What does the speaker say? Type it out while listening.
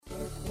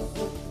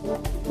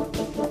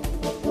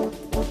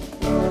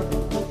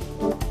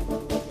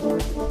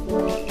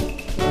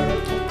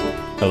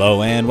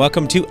Hello and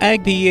welcome to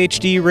Ag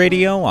PhD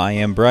Radio. I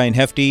am Brian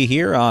Hefty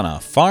here on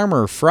a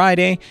Farmer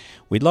Friday.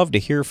 We'd love to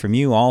hear from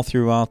you all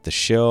throughout the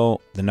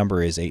show. The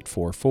number is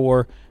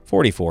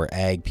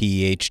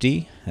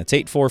 844-44-AG-PHD. That's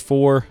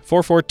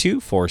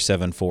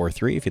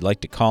 844-442-4743 if you'd like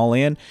to call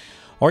in.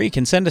 Or you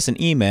can send us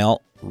an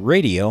email,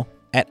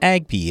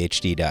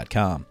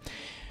 radio@agphd.com.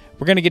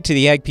 We're going to get to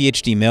the Ag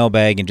PhD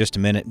mailbag in just a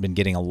minute. Been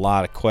getting a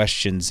lot of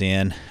questions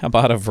in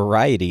about a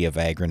variety of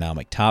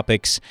agronomic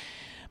topics.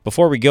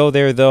 Before we go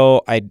there,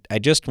 though, I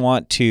just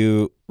want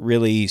to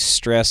really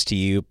stress to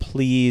you,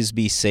 please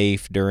be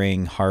safe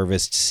during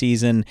harvest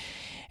season.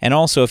 And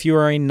also, if you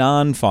are a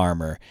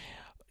non-farmer,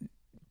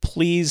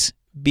 please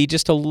be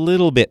just a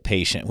little bit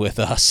patient with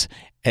us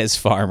as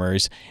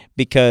farmers,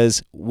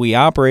 because we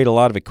operate a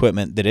lot of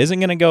equipment that isn't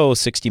going to go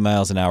 60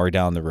 miles an hour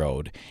down the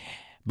road.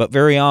 But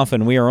very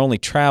often, we are only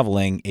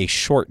traveling a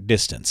short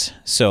distance.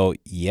 So,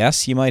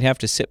 yes, you might have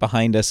to sit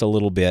behind us a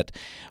little bit,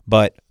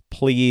 but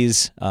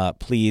please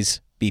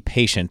be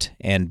patient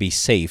and be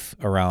safe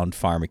around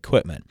farm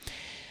equipment.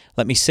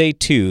 Let me say,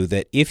 too,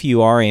 that if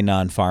you are a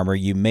non-farmer,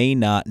 you may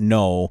not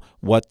know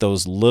what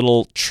those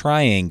little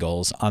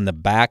triangles on the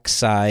back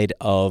side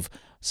of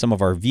some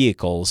of our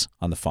vehicles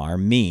on the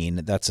farm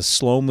mean. That's a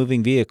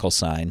slow-moving vehicle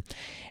sign,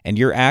 and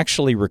you're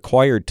actually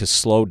required to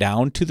slow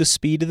down to the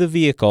speed of the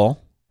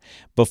vehicle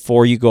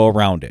before you go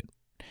around it.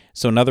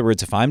 So in other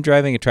words, if I'm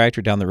driving a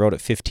tractor down the road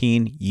at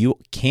 15, you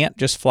can't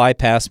just fly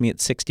past me at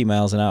 60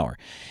 miles an hour.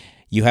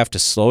 You have to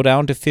slow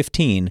down to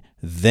 15,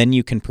 then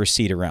you can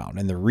proceed around.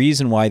 And the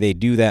reason why they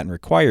do that and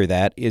require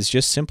that is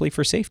just simply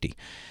for safety.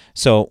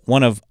 So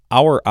one of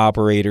our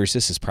operators,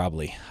 this is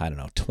probably,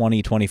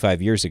 20,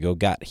 25 years ago,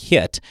 got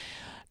hit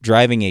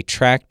driving a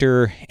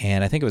tractor,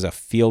 and I think it was a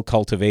field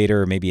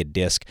cultivator or maybe a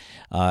disc.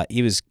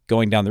 He was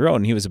going down the road,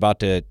 and he was about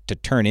to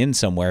turn in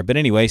somewhere. But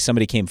anyway,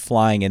 somebody came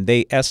flying, and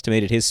they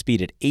estimated his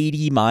speed at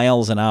 80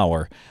 miles an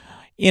hour.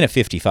 In a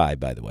 55,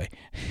 by the way.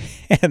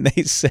 And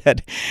they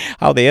said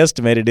how they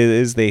estimated it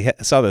is they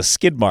saw the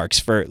skid marks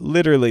for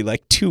literally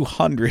like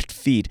 200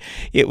 feet.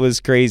 It was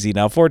crazy.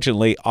 Now,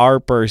 fortunately,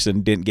 our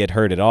person didn't get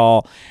hurt at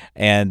all.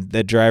 And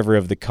the driver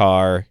of the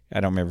car,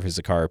 I don't remember if it was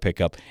a car or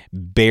pickup,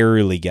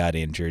 barely got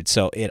injured.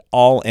 So it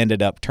all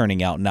ended up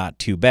turning out not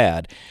too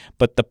bad.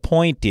 But the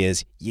point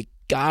is, you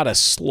got to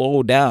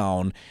slow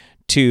down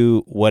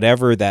to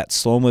whatever that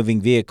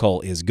slow-moving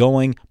vehicle is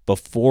going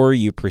before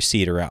you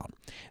proceed around.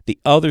 The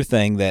other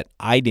thing that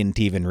I didn't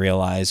even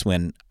realize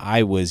when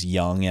I was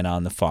young and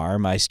on the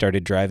farm, I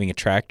started driving a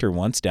tractor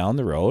once down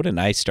the road,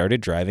 and I started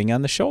driving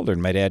on the shoulder.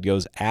 And my dad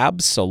goes,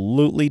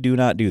 absolutely do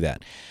not do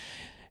that.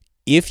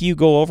 If you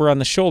go over on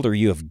the shoulder,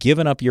 you have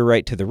given up your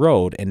right to the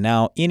road, and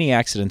now any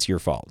accident's your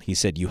fault. He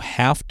said you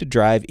have to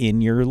drive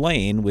in your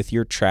lane with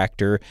your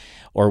tractor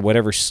or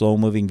whatever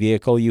slow-moving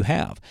vehicle you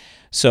have.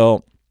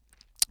 So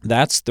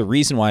that's the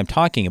reason why I'm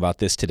talking about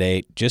this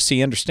today, just so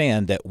you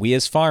understand that we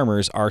as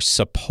farmers are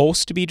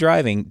supposed to be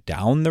driving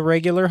down the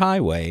regular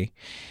highway,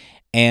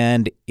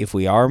 and if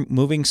we are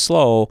moving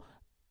slow,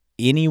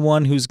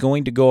 anyone who's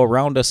going to go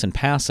around us and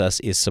pass us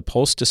is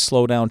supposed to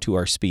slow down to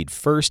our speed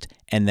first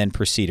and then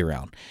proceed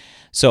around.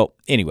 So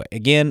anyway,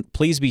 again,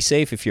 please be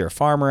safe if you're a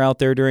farmer out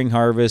there during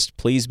harvest.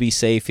 Please be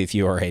safe if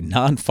you are a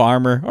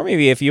non-farmer, or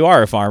maybe if you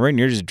are a farmer and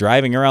you're just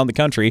driving around the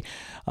country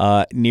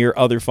near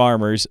other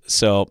farmers.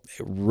 So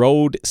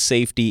road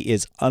safety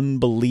is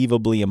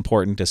unbelievably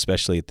important,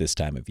 especially at this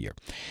time of year.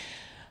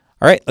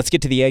 All right, let's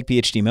get to the Ag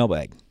PhD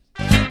mailbag.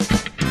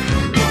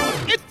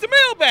 It's the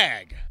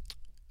mailbag!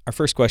 Our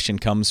first question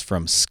comes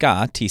from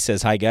Scott. He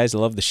says, hi, guys. I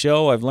love the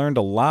show. I've learned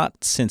a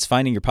lot since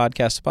finding your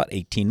podcast about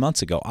 18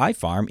 months ago. I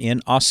farm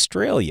in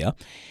Australia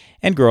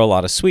and grow a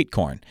lot of sweet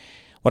corn.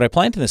 What I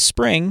plant in the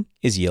spring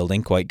is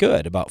yielding quite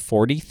good, about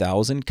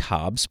 40,000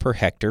 cobs per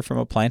hectare from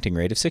a planting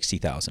rate of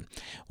 60,000.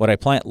 What I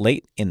plant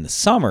late in the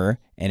summer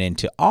and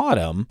into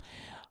autumn,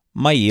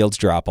 my yields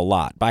drop a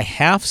lot, by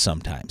half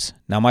sometimes.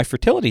 Now, my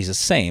fertility is the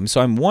same, so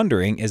I'm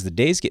wondering, as the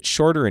days get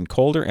shorter and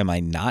colder, am I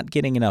not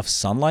getting enough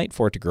sunlight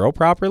for it to grow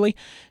properly?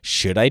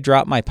 Should I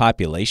drop my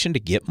population to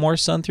get more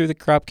sun through the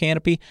crop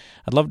canopy?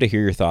 I'd love to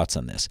hear your thoughts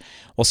on this.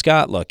 Well,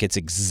 Scott, look, it's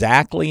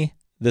exactly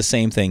the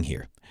same thing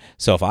here.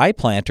 So if I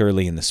plant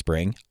early in the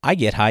spring, I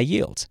get high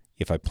yields.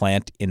 If I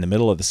plant in the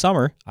middle of the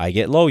summer, I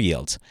get low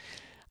yields.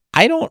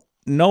 I don't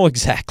know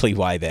exactly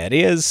why that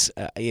is.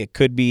 It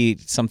could be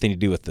something to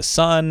do with the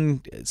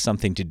sun,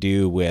 something to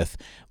do with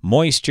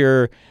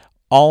moisture.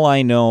 All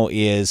I know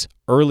is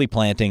early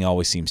planting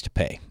always seems to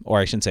pay. Or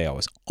I shouldn't say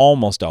always,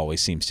 almost always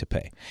seems to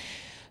pay.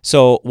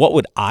 So what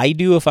would I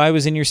do if I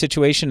was in your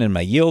situation and my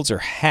yields are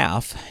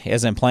half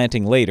as I'm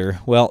planting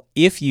later? Well,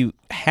 if you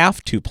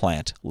have to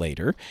plant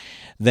later,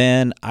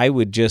 then I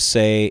would just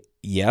say,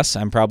 yes,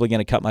 I'm probably going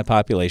to cut my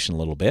population a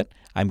little bit.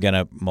 I'm going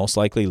to most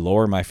likely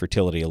lower my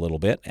fertility a little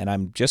bit, and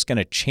I'm just going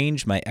to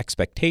change my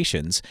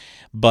expectations.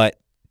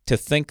 But to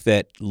think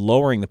that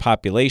lowering the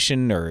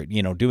population or,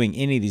 doing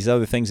any of these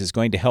other things is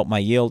going to help my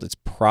yield, it's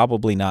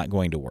probably not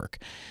going to work.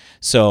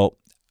 So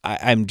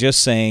I'm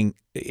just saying,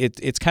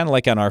 it's kind of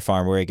like on our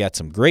farm where we got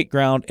some great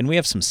ground and we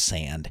have some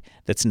sand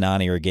that's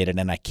non-irrigated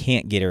and I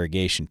can't get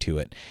irrigation to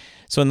it.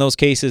 So in those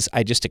cases,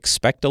 I just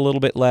expect a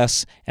little bit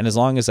less, and as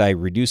long as I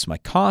reduce my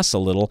costs a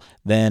little,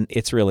 then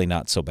it's really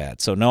not so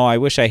bad. So no, I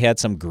wish I had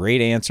some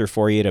great answer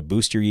for you to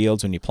boost your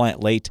yields when you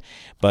plant late,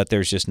 but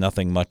there's just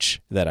nothing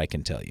much that I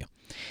can tell you.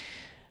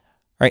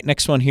 All right,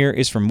 next one here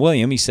is from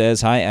William. He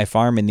says, hi, I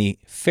farm in the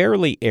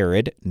fairly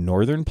arid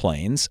northern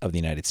plains of the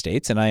United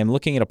States, and I am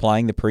looking at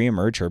applying the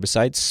pre-emerge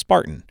herbicide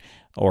Spartan,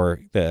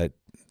 or the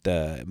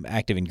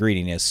active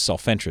ingredient is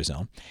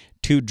sulfentrazone,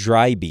 to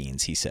dry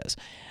beans, he says.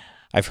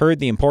 I've heard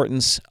the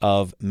importance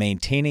of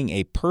maintaining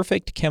a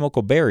perfect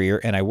chemical barrier,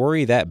 and I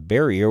worry that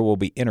barrier will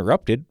be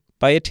interrupted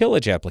by a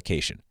tillage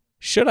application.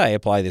 Should I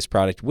apply this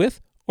product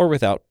with or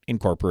without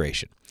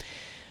incorporation?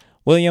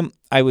 William,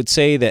 I would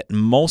say that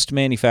most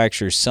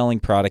manufacturers selling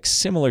products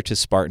similar to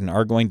Spartan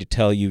are going to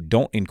tell you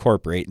don't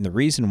incorporate, and the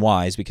reason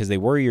why is because they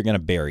worry you're going to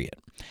bury it.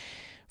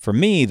 For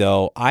me,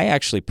 though, I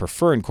actually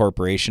prefer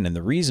incorporation, and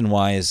the reason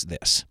why is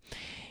this.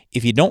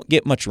 If you don't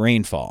get much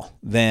rainfall,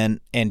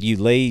 and you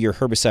lay your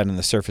herbicide on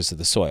the surface of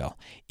the soil,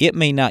 it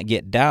may not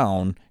get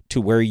down to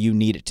where you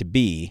need it to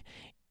be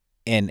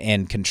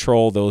and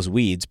control those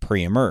weeds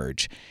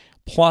pre-emerge.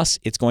 Plus,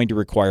 it's going to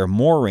require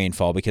more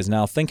rainfall because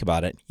now think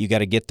about it, you got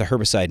to get the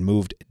herbicide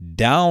moved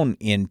down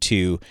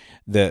into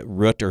the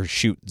root or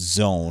shoot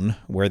zone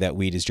where that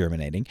weed is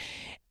germinating.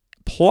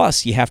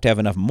 Plus, you have to have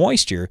enough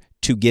moisture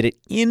to get it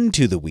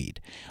into the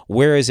weed.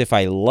 Whereas if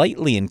I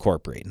lightly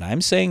incorporate, and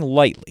I'm saying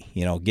lightly,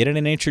 get it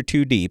an inch or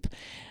two deep,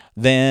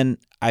 then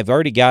I've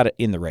already got it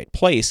in the right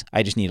place.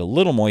 I just need a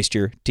little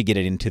moisture to get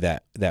it into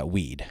that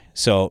weed.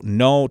 So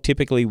no,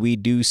 typically we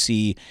do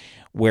see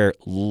where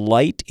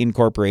light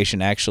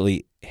incorporation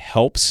actually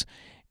helps,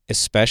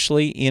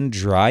 especially in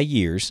dry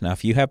years. Now,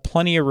 if you have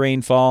plenty of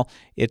rainfall,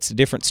 it's a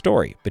different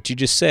story. But you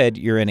just said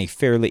you're in a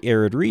fairly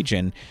arid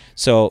region,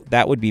 so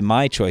that would be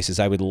my choice, is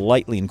I would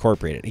lightly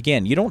incorporate it.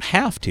 Again, you don't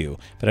have to,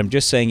 but I'm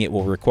just saying it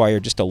will require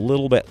just a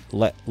little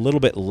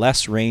bit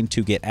less rain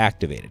to get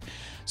activated.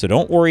 So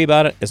don't worry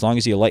about it as long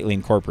as you lightly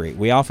incorporate.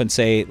 We often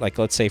say, like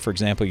let's say, for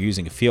example, you're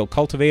using a field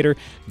cultivator,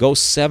 go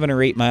 7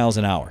 or 8 miles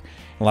an hour.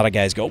 A lot of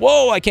guys go,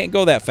 whoa, I can't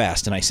go that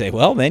fast. And I say,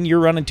 well, then you're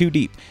running too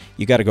deep.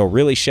 You got to go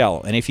really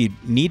shallow. And if you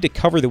need to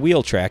cover the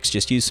wheel tracks,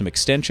 just use some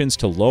extensions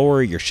to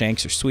lower your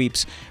shanks or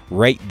sweeps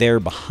right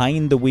there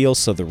behind the wheel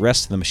so the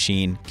rest of the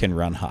machine can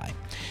run high.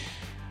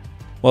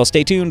 Well,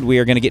 stay tuned. We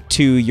are going to get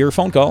to your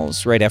phone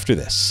calls right after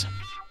this.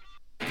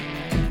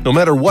 No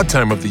matter what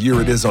time of the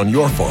year it is on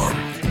your farm,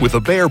 with the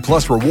Bayer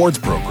Plus Rewards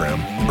program,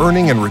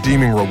 earning and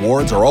redeeming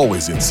rewards are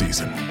always in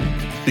season.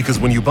 Because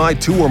when you buy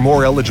 2 or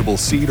more eligible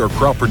seed or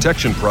crop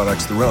protection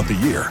products throughout the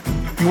year,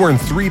 you earn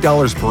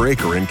 $3 per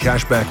acre in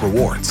cashback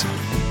rewards.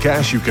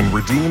 Cash you can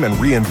redeem and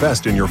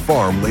reinvest in your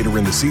farm later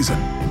in the season.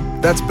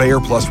 That's Bayer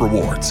Plus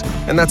Rewards,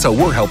 and that's how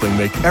we're helping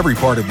make every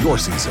part of your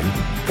season,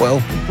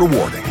 well,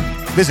 rewarding.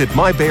 Visit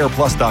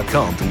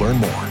mybayerplus.com to learn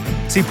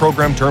more. See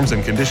program terms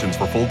and conditions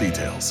for full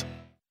details.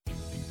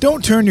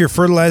 Don't turn your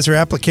fertilizer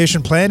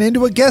application plan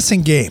into a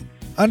guessing game.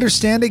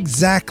 Understand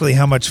exactly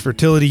how much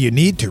fertility you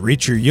need to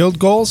reach your yield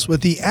goals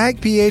with the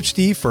Ag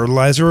PhD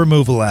Fertilizer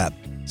Removal app.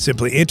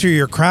 Simply enter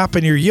your crop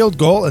and your yield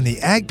goal, and the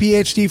Ag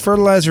PhD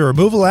Fertilizer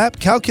Removal app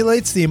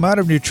calculates the amount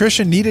of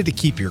nutrition needed to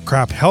keep your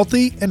crop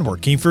healthy and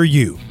working for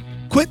you.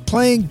 Quit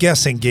playing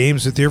guessing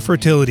games with your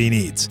fertility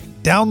needs.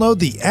 Download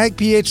the Ag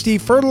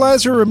PhD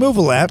Fertilizer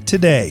Removal app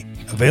today.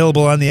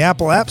 Available on the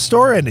Apple App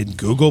Store and in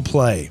Google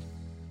Play.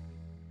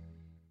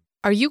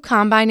 Are you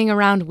combining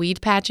around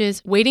weed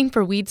patches, waiting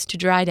for weeds to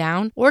dry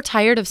down, or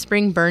tired of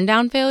spring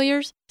burn-down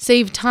failures?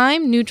 Save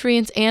time,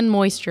 nutrients, and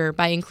moisture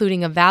by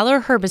including a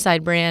Valor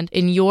herbicide brand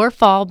in your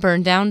fall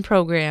burn-down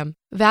program.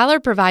 Valor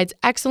provides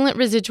excellent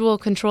residual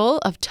control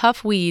of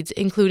tough weeds,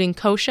 including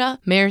kochia,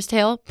 mare's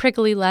tail,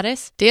 prickly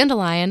lettuce,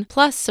 dandelion,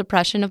 plus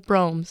suppression of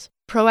bromes.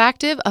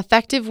 Proactive,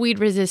 effective weed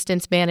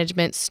resistance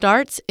management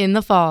starts in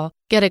the fall.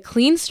 Get a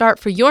clean start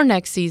for your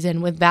next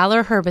season with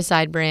Valor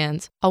herbicide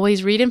brands.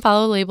 Always read and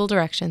follow label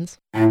directions.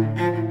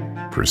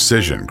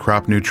 Precision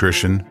crop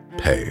nutrition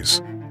pays.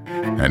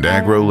 And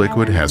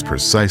AgroLiquid has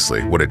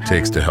precisely what it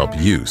takes to help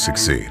you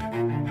succeed.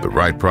 The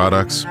right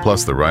products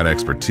plus the right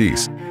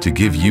expertise to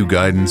give you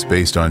guidance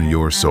based on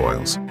your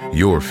soils,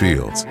 your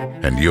fields,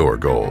 and your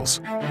goals.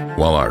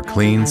 While our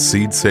clean,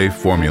 seed-safe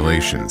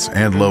formulations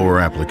and lower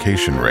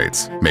application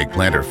rates make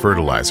planter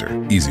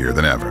fertilizer easier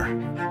than ever.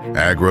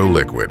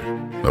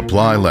 AgroLiquid.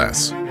 Apply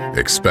less.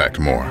 Expect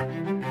more.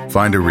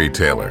 Find a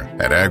retailer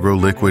at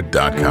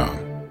agroliquid.com.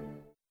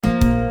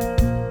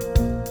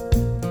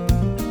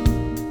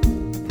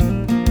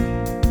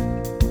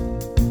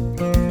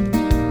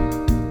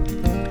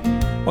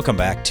 Welcome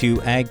back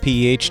to Ag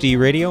PhD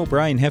Radio.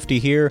 Brian Hefty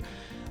here,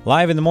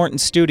 live in the Morton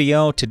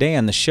studio. Today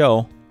on the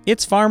show,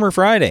 it's Farmer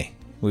Friday.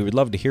 We would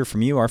love to hear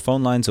from you. Our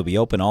phone lines will be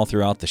open all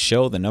throughout the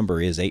show. The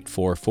number is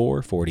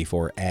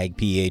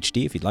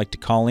 844-44-AG-PHD if you'd like to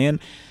call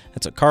in.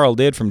 That's what Carl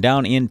did from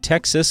down in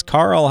Texas.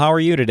 Carl, how are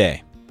you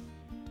today?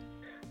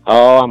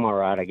 Oh, I'm all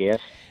right, I guess.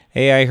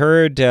 Hey, I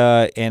heard,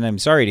 and I'm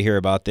sorry to hear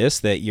about this,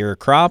 that your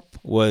crop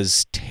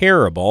was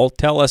terrible.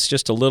 Tell us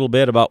just a little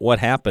bit about what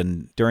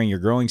happened during your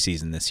growing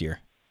season this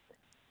year.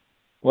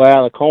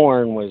 Well, the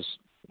corn was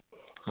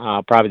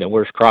probably the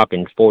worst crop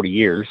in 40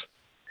 years.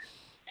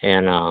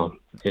 And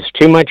it's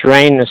too much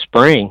rain in the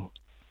spring.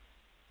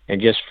 And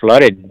just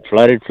flooded.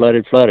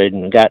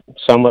 And got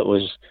some of it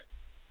was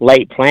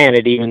late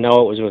planted, even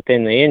though it was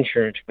within the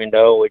insurance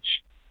window,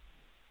 which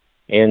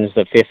ends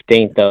the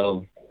 15th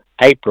of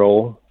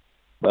April.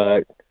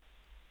 But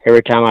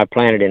every time I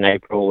planted in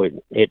April,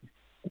 it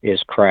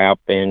is crap.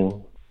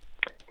 And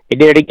it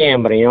did it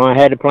again, but, I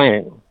had to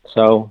plant it.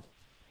 So,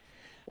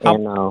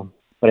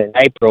 but in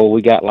April,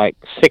 we got like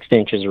 6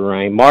 inches of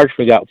rain. March,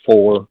 we got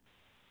 4,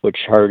 which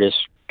hurt us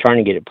trying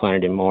to get it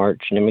planted in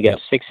March. And then we got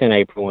 6 in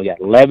April. We got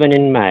 11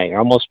 in May,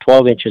 almost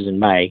 12 inches in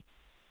May.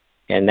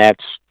 And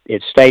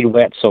it stayed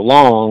wet so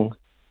long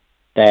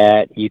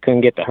that you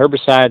couldn't get the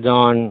herbicides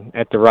on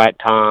at the right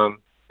time.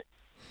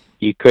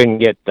 You couldn't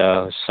get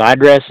the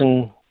side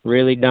dressing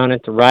really done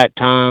at the right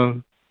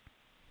time.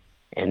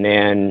 And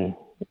then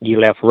you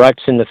left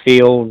ruts in the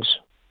fields.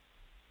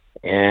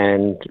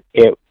 And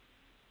it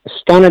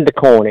stunted the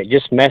corn. It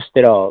just messed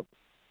it up.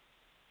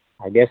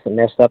 I guess it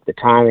messed up the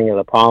timing of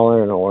the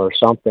pollen or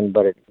something,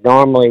 but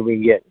normally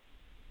we get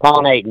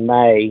pollinate in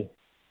May,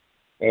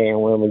 and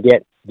when we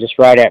get just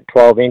right at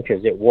 12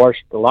 inches, a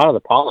lot of the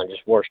pollen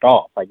just washed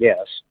off, I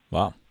guess.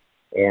 Wow.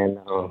 And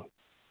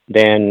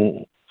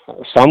then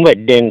some of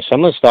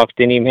the stalks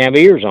didn't even have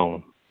ears on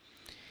them.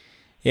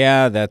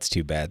 Yeah, that's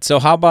too bad. So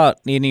how about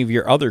any of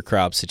your other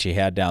crops that you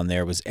had down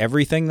there? Was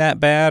everything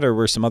that bad, or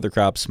were some other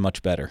crops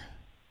much better?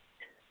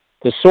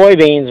 The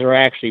soybeans are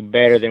actually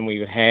better than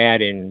we've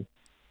had in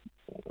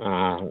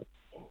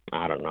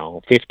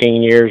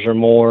 15 years or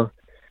more,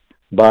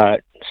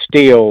 but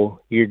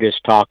still you're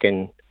just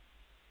talking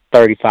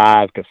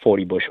 35 to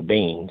 40 bushel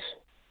beans.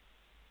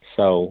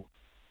 So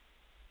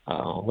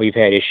we've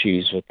had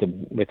issues with the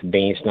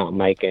beans not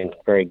making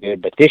very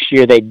good, but this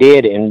year they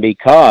did, and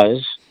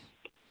because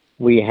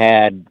we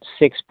had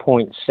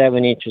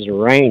 6.7 inches of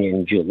rain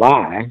in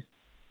July,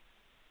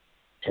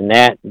 and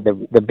that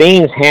the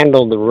beans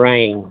handled the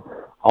rain,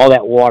 all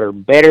that water,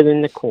 better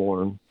than the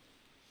corn.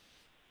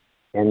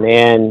 And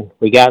then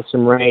we got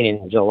some rain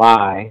in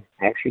July.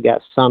 Actually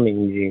got some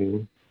in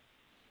June.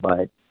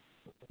 But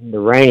the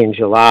rain in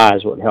July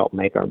is what helped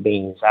make our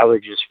beans. I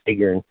was just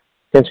figuring,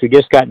 since we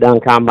just got done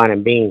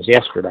combining beans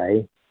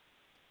yesterday,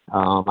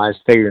 I was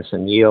figuring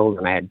some yield,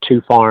 and I had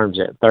 2 farms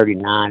at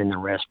 39 and the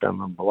rest of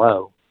them are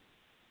below.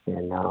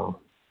 And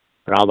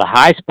but all the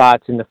high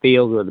spots in the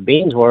field where the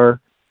beans were,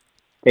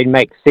 they'd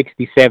make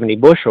 60, 70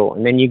 bushel.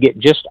 And then you get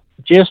just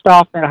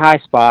off that high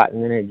spot,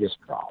 and then it just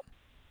dropped.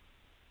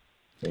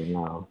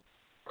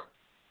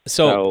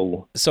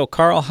 So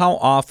Carl, how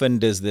often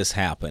does this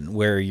happen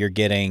where you're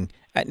getting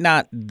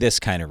not this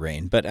kind of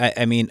rain, but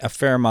I mean a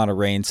fair amount of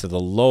rain, so the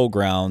low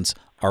grounds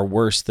are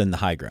worse than the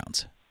high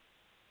grounds?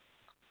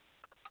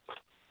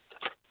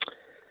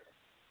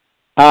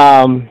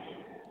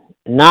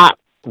 Not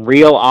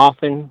real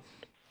often.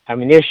 I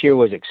mean, this year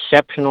was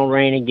exceptional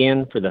rain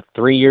again for the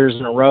 3 years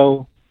in a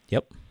row.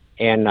 Yep.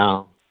 And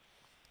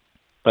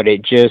but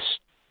it just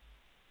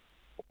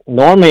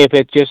normally, if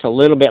it's just a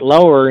little bit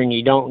lower and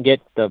you don't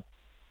get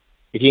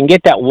if you can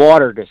get that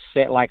water to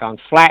sit like on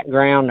flat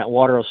ground, that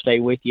water will stay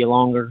with you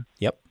longer.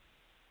 Yep.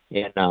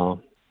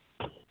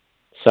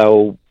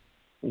 So,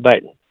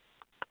 but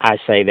I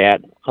say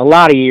that a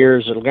lot of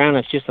years, the ground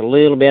that's just a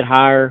little bit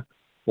higher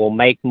will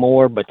make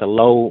more, but the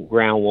low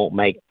ground won't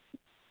make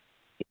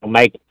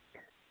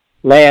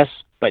less,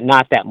 but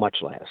not that much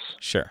less.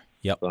 Sure.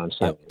 Yep. That's what I'm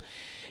saying. Yep.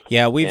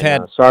 Yeah, we've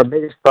had. So our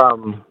biggest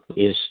problem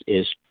has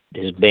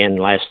been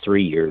the last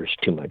 3 years,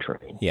 too much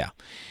rain. Yeah.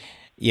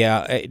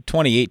 Yeah,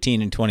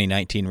 2018 and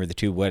 2019 were the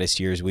 2 wettest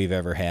years we've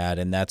ever had,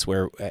 and that's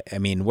where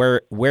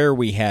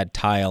we had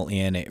tile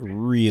in, it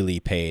really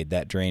paid.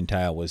 That drain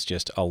tile was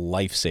just a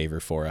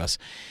lifesaver for us.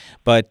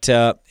 But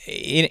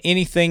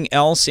anything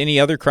else, any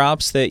other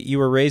crops that you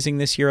were raising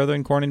this year other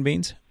than corn and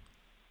beans?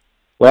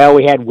 Well,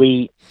 we had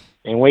wheat,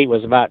 and wheat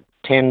was about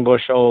 10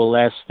 bushel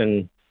less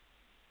than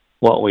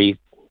what we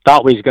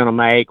thought we was going to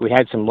make. We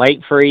had some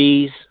late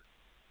freeze,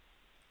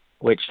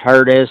 which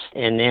hurt us,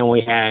 and then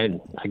we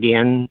had,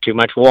 again, too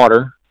much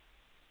water,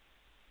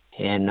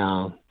 and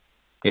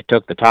it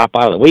took the top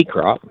out of the wheat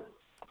crop.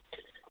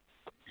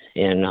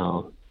 And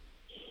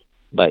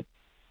but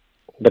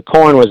the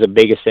corn was the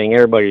biggest thing.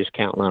 Everybody was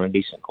counting on a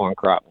decent corn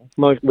crop.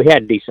 We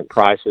had decent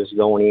prices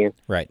going in.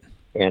 Right.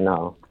 And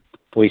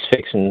we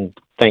was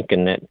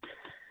thinking that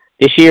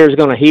this year is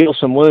going to heal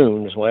some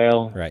wounds.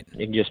 Well, right.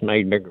 It just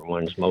made bigger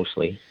ones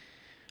mostly.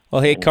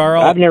 Well, hey,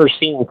 Carl. I've never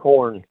seen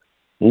corn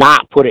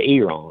not put an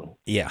ear on.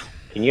 Yeah.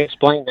 Can you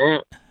explain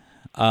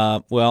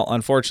that? Well,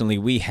 unfortunately,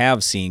 we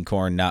have seen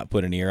corn not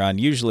put an ear on.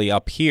 Usually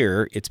up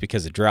here, it's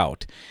because of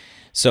drought.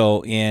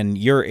 So in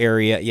your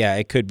area, yeah,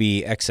 it could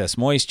be excess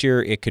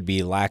moisture. It could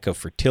be lack of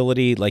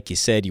fertility. Like you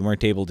said, you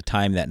weren't able to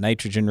time that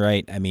nitrogen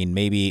right. I mean,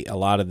 maybe a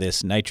lot of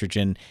this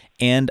nitrogen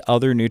and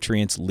other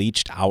nutrients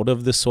leached out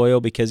of the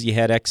soil because you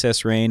had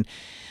excess rain.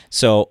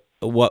 So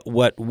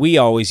what we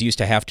always used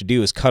to have to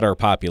do is cut our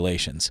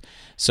populations.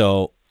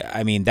 So,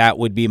 I mean, that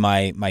would be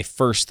my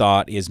first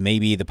thought, is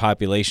maybe the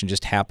population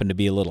just happened to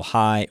be a little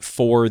high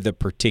for the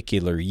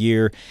particular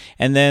year.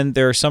 And then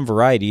there are some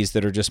varieties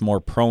that are just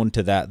more prone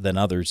to that than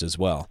others as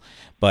well.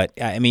 But,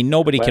 I mean,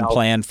 nobody can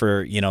plan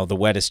for, the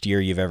wettest year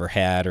you've ever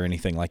had or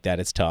anything like that.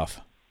 It's tough.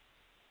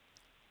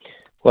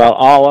 Well,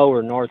 all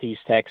over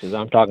northeast Texas,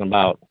 I'm talking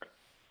about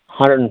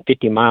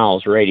 150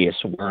 miles radius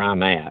where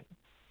I'm at.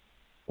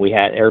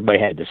 Everybody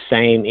had the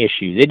same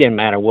issues. It didn't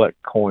matter what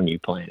corn you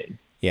planted.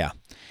 Yeah.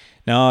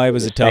 No, it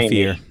was a tough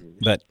year.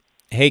 But,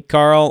 hey,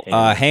 Carl,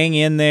 hang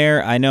in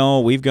there. I know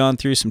we've gone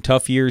through some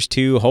tough years,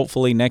 too.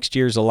 Hopefully next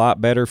year's a lot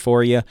better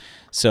for you.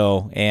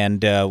 So,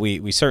 and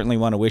we certainly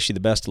want to wish you the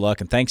best of luck.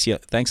 And thanks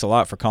a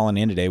lot for calling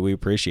in today. We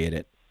appreciate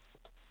it.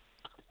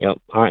 Yep.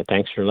 All right.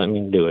 Thanks for letting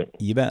me do it.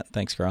 You bet.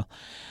 Thanks, Carl.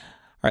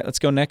 All right, let's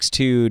go next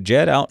to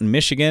Jed out in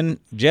Michigan.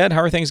 Jed,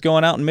 how are things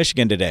going out in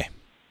Michigan today?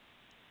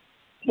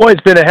 Well,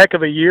 it's been a heck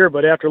of a year,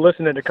 but after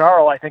listening to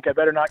Carl, I think I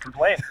better not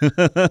complain.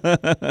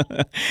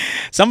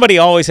 Somebody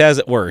always has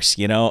it worse,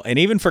 and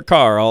even for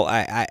Carl,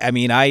 I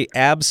mean, I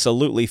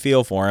absolutely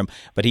feel for him,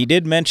 but he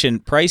did mention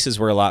prices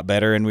were a lot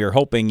better, and we were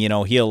hoping,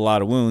 heal a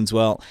lot of wounds.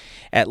 Well,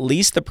 at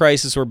least the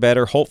prices were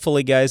better.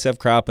 Hopefully guys have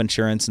crop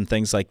insurance and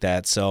things like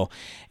that. So,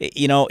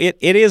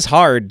 it is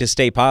hard to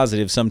stay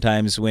positive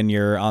sometimes when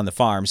you're on the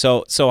farm.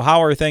 So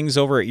how are things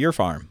over at your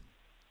farm?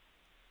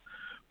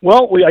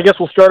 Well, I guess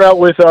we'll start out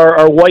with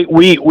our white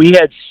wheat. We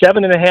had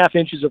 7.5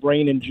 inches of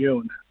rain in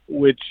June,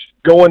 which,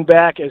 going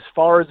back as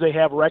far as they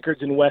have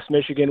records in West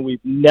Michigan,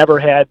 we've never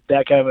had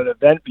that kind of an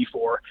event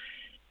before.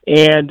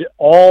 And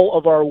all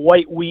of our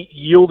white wheat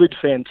yielded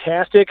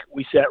fantastic.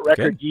 We set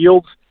record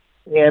yields,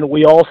 and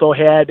we also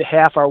had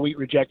half our wheat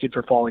rejected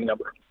for falling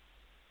number.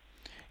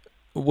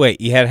 Wait,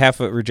 you had half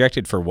of it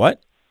rejected for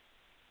what?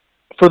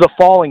 For the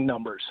falling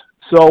numbers.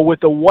 So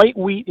with the white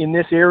wheat in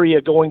this area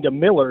going to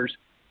millers,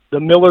 the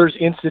millers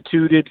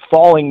instituted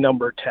falling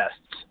number tests.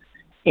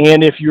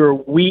 And if your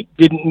wheat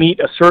didn't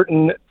meet a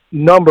certain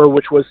number,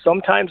 which was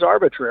sometimes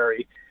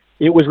arbitrary,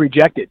 it was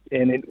rejected,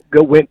 and it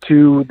went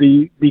to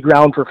the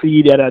ground for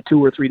feed at a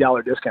 $2 or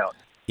 $3 discount.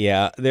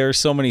 Yeah, there are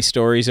so many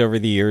stories over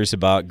the years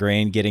about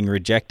grain getting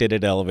rejected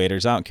at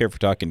elevators. I don't care if we're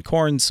talking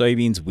corn,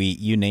 soybeans, wheat,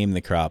 you name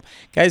the crop.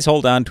 Guys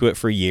hold on to it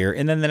for a year,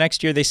 and then the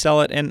next year they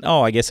sell it, and,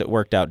 I guess it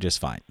worked out just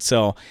fine.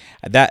 So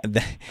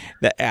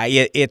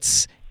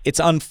it's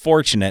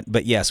unfortunate,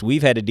 but yes,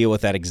 we've had to deal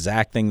with that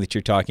exact thing that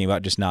you're talking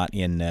about, just not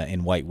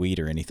in white wheat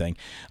or anything.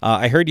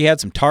 I heard you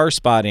had some tar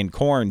spot in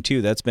corn,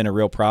 too. That's been a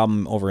real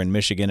problem over in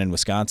Michigan and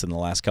Wisconsin the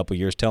last couple of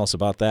years. Tell us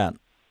about that.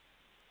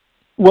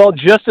 Well,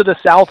 just to the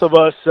south of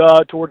us,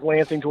 towards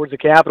Lansing, towards the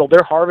capital,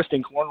 they're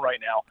harvesting corn right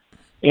now.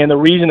 And the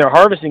reason they're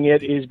harvesting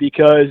it is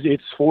because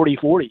it's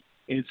 40-40.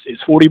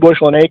 It's 40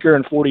 bushel an acre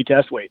and 40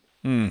 test weight.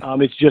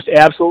 It's just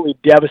absolutely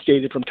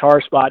devastated from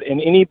tar spot.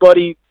 And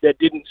anybody that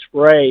didn't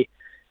spray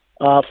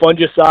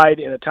fungicide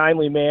in a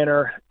timely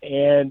manner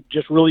and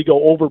just really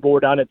go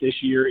overboard on it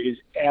this year is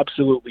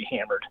absolutely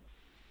hammered.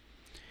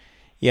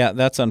 Yeah,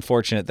 that's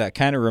unfortunate. That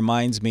kind of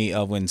reminds me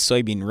of when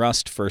soybean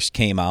rust first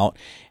came out.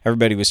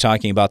 Everybody was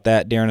talking about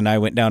that. Darren and I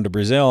went down to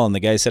Brazil, and the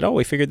guy said,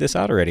 we figured this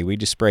out already. We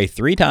just spray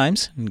 3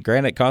 times. And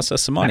granted, it costs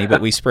us some money, but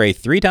we spray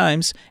 3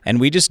 times, and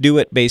we just do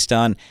it based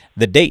on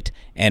the date,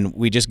 and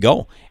we just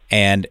go.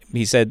 And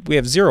he said, we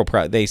have zero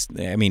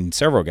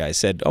several guys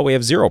said, we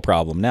have zero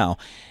problem now.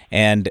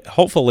 And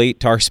hopefully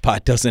tar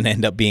spot doesn't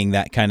end up being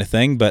that kind of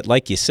thing. But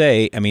like you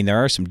say, there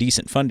are some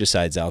decent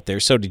fungicides out there.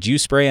 So did you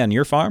spray on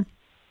your farm?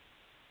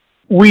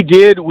 We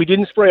did. We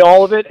didn't spray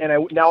all of it,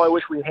 and now I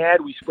wish we had.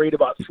 We sprayed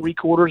about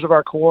 3/4 of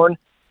our corn.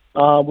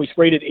 We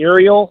sprayed it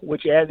aerial,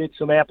 which added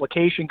some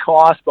application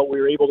costs, but we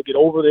were able to get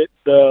over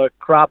the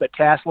crop at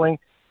tasseling.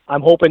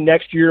 I'm hoping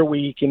next year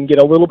we can get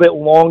a little bit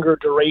longer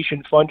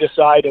duration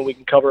fungicide, and we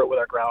can cover it with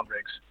our ground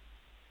rigs.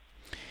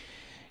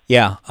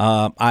 Yeah,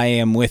 I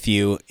am with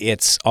you.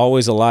 It's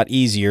always a lot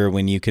easier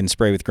when you can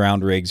spray with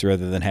ground rigs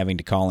rather than having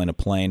to call in a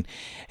plane.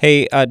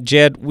 Hey,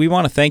 Jed, we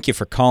want to thank you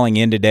for calling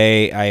in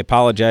today. I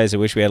apologize. I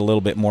wish we had a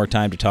little bit more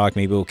time to talk.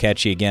 Maybe we'll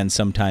catch you again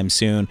sometime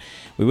soon.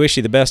 We wish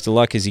you the best of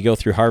luck as you go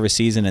through harvest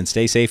season, and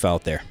stay safe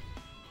out there.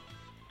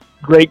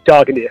 Great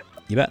talking to you.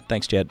 You bet.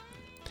 Thanks, Jed.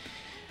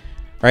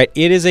 All right,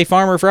 it is a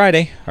Farmer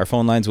Friday. Our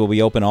phone lines will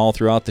be open all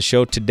throughout the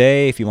show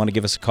today. If you want to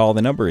give us a call,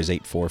 the number is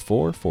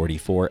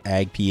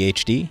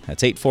 844-44-AG-PHD.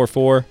 That's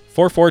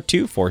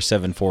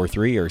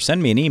 844-442-4743, or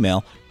send me an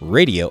email,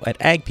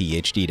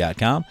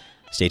 radio@agphd.com.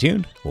 Stay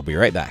tuned. We'll be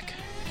right back.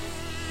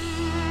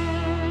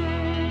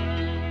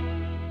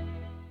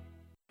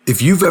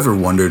 If you've ever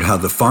wondered how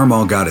the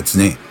Farmall got its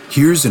name,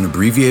 here's an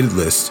abbreviated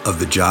list of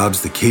the jobs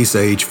the Case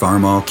IH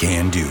Farmall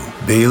can do.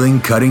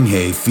 Baling, cutting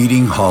hay,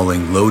 feeding,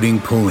 hauling,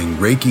 loading, pulling,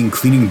 raking,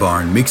 cleaning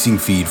barn, mixing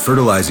feed,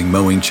 fertilizing,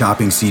 mowing,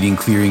 chopping, seeding,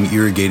 clearing,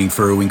 irrigating,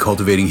 furrowing,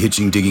 cultivating,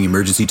 hitching, digging,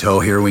 emergency tow,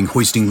 harrowing,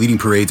 hoisting, leading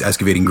parades,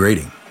 excavating,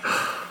 grading.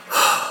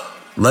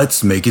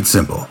 Let's make it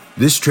simple.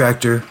 This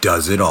tractor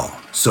does it all.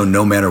 So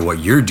no matter what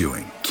you're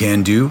doing,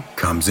 Can Do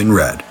comes in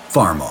red.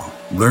 Farmall.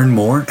 Learn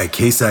more at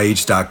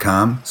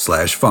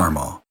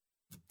caseih.com/farmall.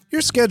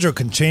 Your schedule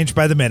can change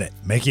by the minute,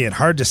 making it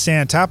hard to stay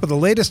on top of the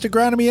latest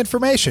agronomy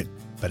information.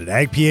 But at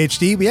Ag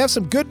PhD, we have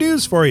some good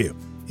news for you.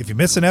 If you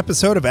miss an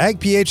episode of Ag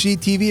PhD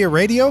TV or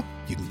radio,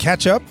 you can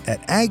catch up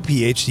at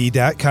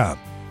agphd.com.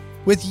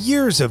 With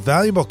years of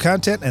valuable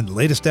content and the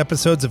latest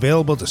episodes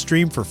available to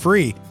stream for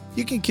free,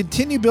 you can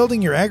continue building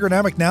your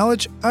agronomic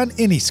knowledge on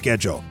any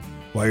schedule.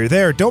 While you're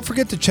there, don't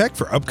forget to check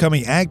for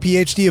upcoming Ag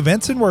PhD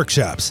events and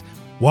workshops.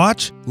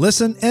 Watch,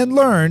 listen, and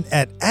learn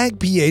at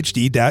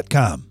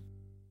agphd.com.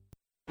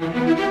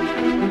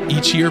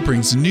 Each year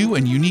brings new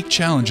and unique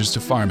challenges to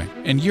farming,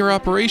 and your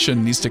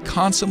operation needs to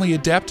constantly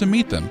adapt to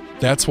meet them.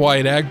 That's why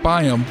at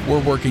AgBiome,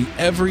 we're working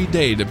every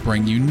day to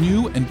bring you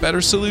new and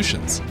better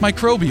solutions,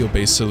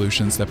 microbial-based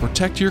solutions that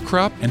protect your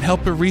crop and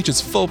help it reach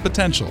its full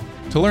potential.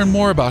 To learn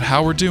more about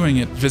how we're doing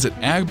it, visit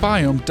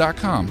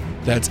agbiome.com.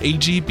 That's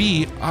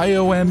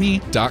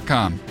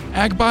AGBIOME.com.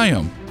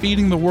 AgBiome,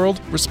 feeding the world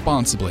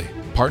responsibly,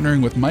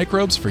 partnering with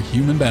microbes for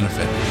human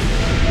benefit.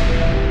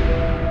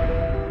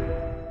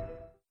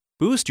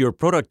 Boost your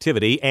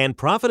productivity and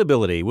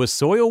profitability with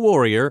Soil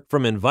Warrior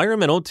from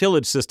Environmental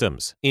Tillage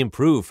Systems.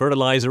 Improve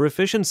fertilizer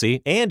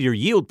efficiency and your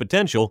yield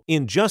potential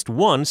in just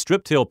one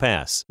strip till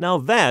pass. Now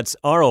that's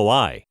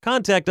ROI.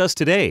 Contact us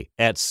today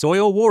at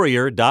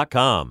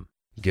soilwarrior.com.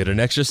 Get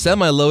an extra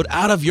semi-load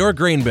out of your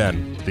grain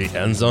bin. The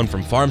End Zone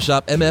from Farm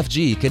Shop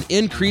MFG can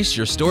increase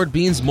your stored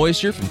beans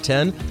moisture from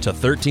 10 to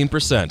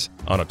 13%.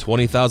 On a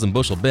 20,000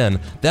 bushel bin,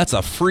 that's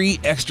a free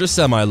extra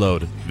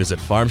semi-load. Visit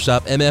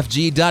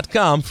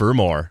farmshopmfg.com for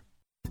more.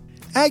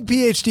 Ag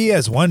PhD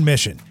has one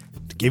mission: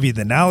 to give you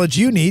the knowledge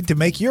you need to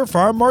make your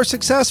farm more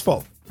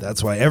successful.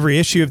 That's why every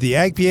issue of the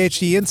Ag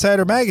PhD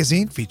Insider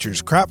magazine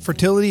features crop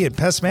fertility and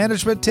pest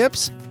management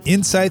tips,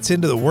 insights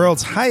into the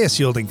world's highest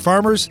yielding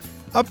farmers,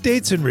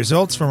 updates and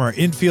results from our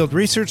in-field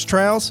research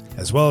trials,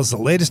 as well as the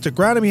latest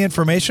agronomy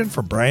information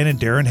from Brian and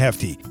Darren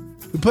Hefty.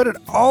 We put it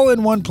all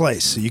in one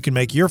place so you can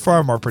make your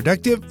farm more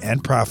productive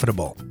and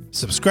profitable.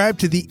 Subscribe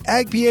to the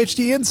Ag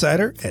PhD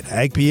Insider at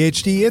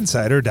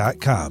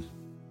agphdinsider.com.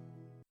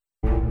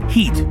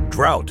 Heat,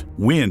 drought,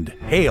 wind,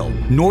 hail,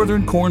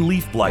 northern corn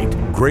leaf blight,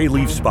 gray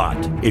leaf spot.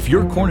 If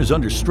your corn is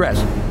under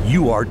stress,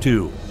 you are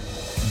too.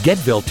 Get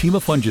Veltima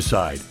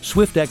fungicide,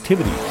 swift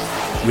activity,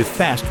 with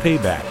fast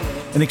payback,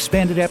 an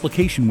expanded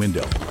application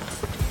window.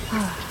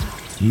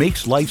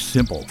 Makes life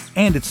simple,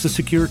 and it's the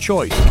secure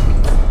choice.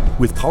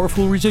 With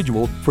powerful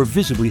residual for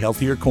visibly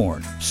healthier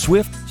corn.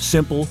 Swift,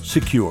 simple,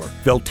 secure.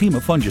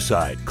 Veltima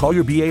fungicide. Call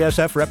your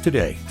BASF rep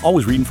today.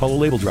 Always read and follow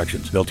label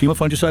directions. Veltima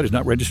fungicide is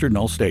not registered in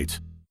all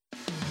states.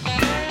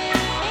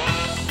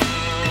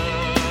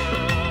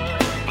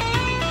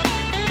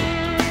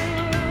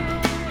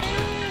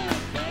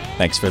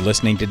 Thanks for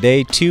listening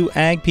today to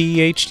Ag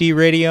PhD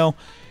Radio.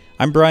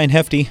 I'm Brian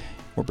Hefty.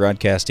 We're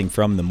broadcasting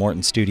from the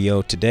Morton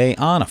studio today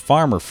on a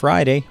Farmer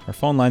Friday. Our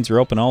phone lines are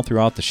open all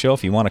throughout the show.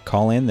 If you want to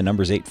call in, the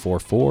number's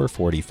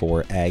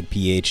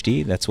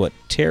 844-44-AG-PhD. That's what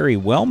Terry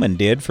Wellman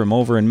did from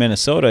over in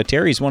Minnesota.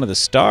 Terry's one of the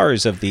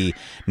stars of the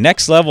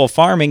Next Level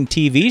Farming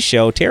TV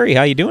show. Terry,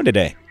 how you doing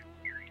today?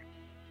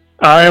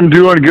 I am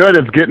doing good.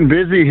 It's getting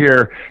busy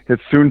here.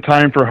 It's soon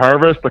time for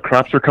harvest. The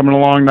crops are coming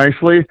along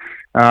nicely.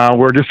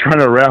 We're just trying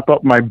to wrap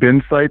up my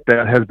bin site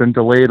that has been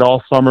delayed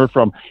all summer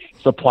from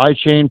supply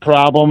chain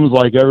problems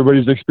like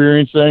everybody's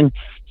experiencing.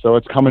 So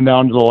it's coming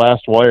down to the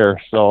last wire.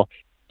 So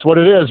it's what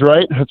it is,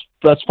 right?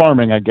 That's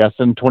farming, I guess,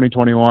 in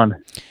 2021.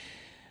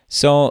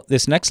 So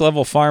this Next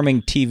Level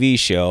Farming TV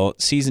show,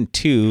 Season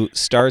 2,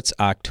 starts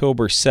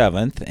October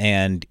 7th,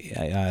 and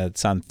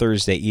it's on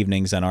Thursday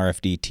evenings on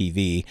RFD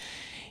TV.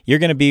 You're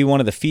going to be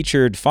one of the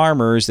featured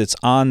farmers that's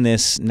on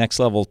this Next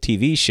Level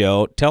TV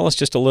show. Tell us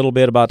just a little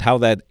bit about how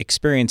that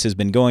experience has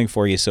been going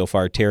for you so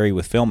far, Terry,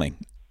 with filming.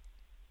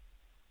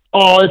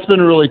 Oh, it's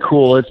been really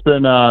cool. It's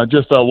been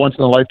just a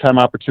once-in-a-lifetime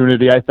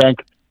opportunity, I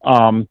think.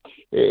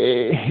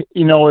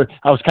 You know,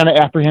 I was kind of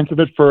apprehensive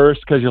at first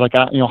because you're like,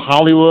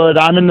 Hollywood,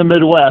 I'm in the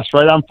Midwest,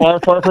 right? I'm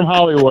far, far from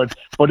Hollywood,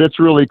 but it's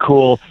really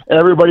cool.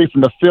 Everybody from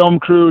the film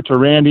crew to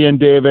Randy and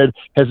David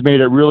has made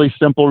it really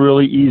simple,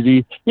 really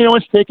easy. You know,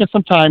 it's taken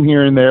some time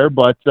here and there,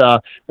 but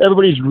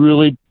everybody's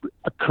really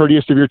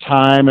courteous of your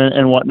time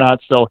and whatnot.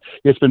 So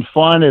it's been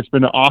fun. It's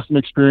been an awesome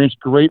experience,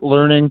 great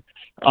learning.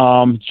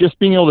 Just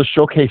being able to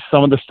showcase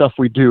some of the stuff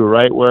we do,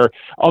 right, where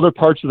other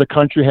parts of the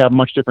country have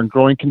much different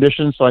growing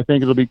conditions. So I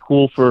think it'll be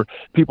cool for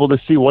people to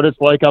see what it's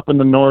like up in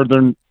the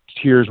northern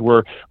tiers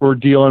where we're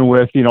dealing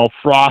with,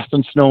 frost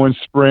and snow in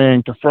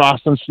spring to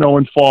frost and snow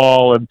in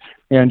fall. And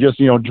and just,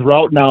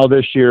 drought now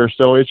this year.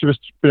 So it's just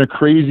been a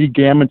crazy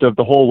gamut of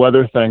the whole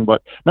weather thing.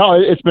 But no,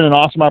 it's been an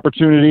awesome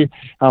opportunity.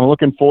 I'm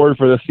looking forward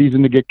for the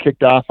season to get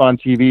kicked off on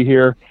TV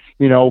here.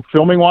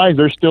 Filming wise,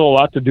 there's still a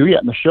lot to do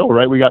yet in the show,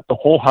 right? We got the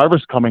whole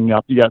harvest coming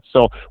up yet.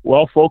 So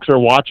while folks are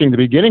watching the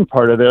beginning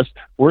part of this,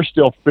 we're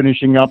still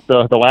finishing up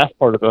the last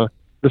part of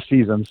the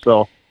season.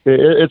 So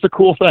it's a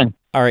cool thing.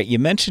 All right, you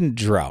mentioned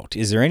drought.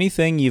 Is there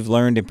anything you've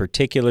learned in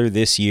particular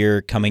this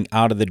year coming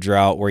out of the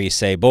drought where you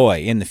say, boy,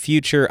 in the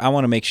future, I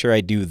want to make sure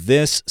I do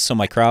this so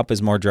my crop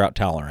is more drought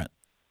tolerant?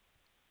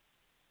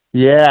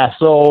 Yeah,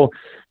 so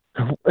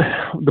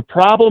the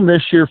problem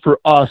this year for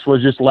us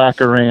was just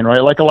lack of rain,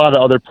 right? Like a lot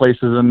of other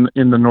places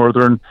in the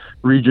northern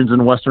regions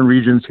and western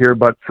regions here.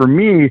 But for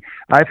me,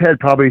 I've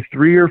had probably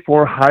 3 or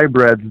 4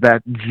 hybrids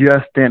that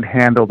just didn't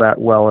handle that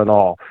well at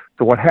all.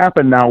 So what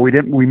happened now,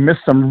 we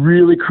missed some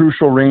really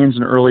crucial rains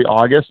in early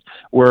August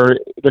where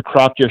the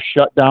crop just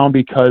shut down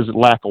because of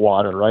lack of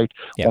water, right?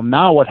 Yep. Well,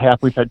 now what happened,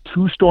 we've had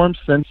 2 storms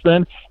since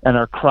then, and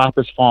our crop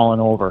has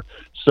fallen over.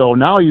 So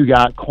now you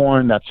got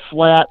corn that's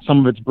flat,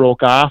 some of it's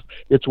broke off.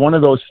 It's one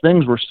of those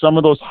things where some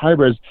of those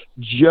hybrids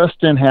just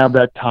didn't have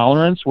that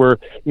tolerance where,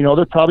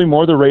 they're probably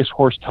more the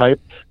racehorse type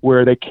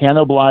where they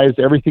cannibalized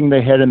everything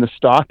they had in the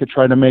stock to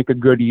try to make a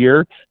good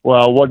year.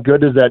 Well, what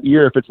good is that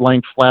year if it's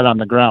laying flat on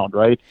the ground,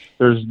 right?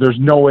 There's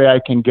no way I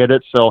can get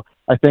it. So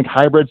I think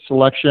hybrid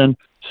selection,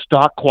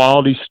 stock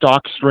quality,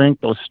 stock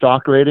strength, those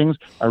stock ratings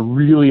are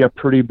really a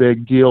pretty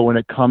big deal when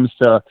it comes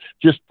to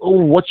just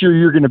what's your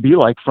year going to be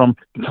like from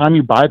the time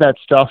you buy that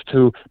stuff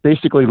to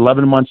basically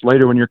 11 months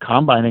later when you're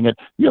combining it.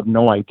 You have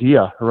no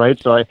idea, right?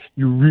 So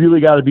you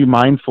really got to be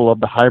mindful of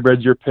the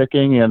hybrids you're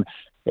picking, and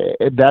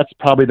that's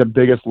probably the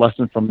biggest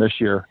lesson from this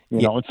year.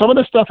 And some of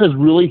the stuff has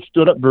really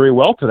stood up very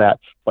well to that,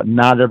 but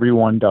not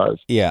everyone does.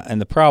 Yeah, and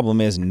the problem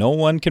is no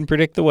one can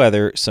predict the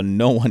weather, so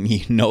no one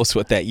knows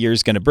what that year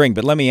is going to bring.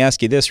 But let me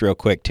ask you this real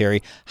quick,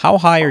 Terry. How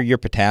high are your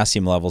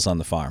potassium levels on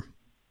the farm?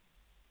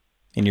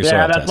 In your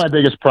soil that's test? My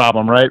biggest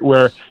problem, right?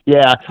 Where,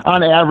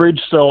 on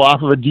average, so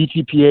off of a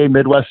DTPA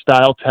Midwest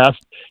style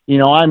test,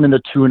 I'm in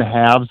the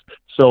 2.5s.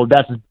 So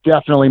that's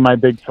definitely my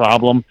big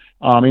problem.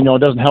 It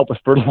doesn't help with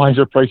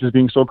fertilizer prices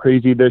being so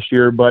crazy this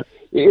year, but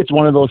it's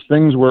one of those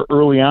things where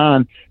early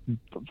on,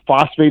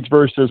 phosphates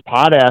versus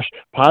potash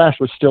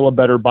was still a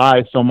better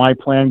buy. So my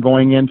plan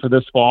going into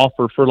this fall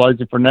for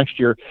fertilizing for next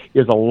year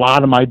is a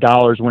lot of my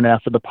dollars went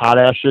after the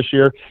potash this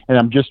year, and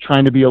I'm just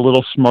trying to be a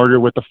little smarter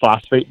with the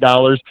phosphate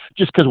dollars,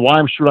 just because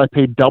why should I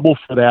pay double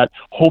for that,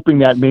 hoping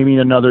that maybe in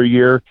another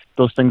year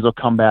those things will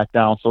come back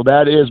down. So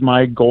that is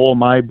my goal.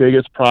 My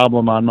biggest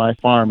problem on my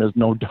farm is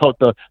no doubt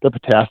the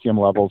potassium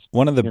levels.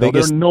 One of the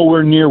biggest, they're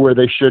nowhere near where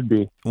they should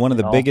be. One of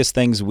the biggest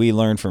things we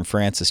learned from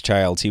Francis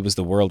Childs, he was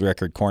the world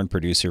record corn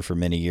producer for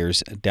many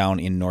years down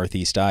in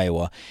northeast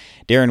Iowa.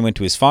 Darren went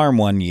to his farm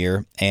one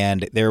year,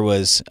 and there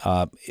was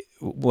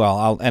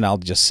I'll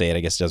just say it,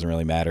 I guess it doesn't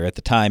really matter. At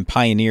the time,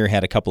 Pioneer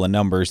had a couple of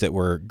numbers that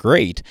were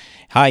great,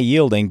 high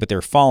yielding, but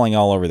they're falling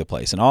all over the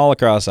place. And all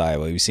across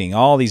Iowa, he was seeing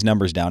all these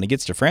numbers down. He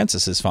gets to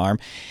Francis's farm,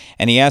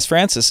 and he asked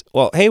Francis,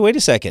 well, hey, wait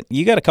a second.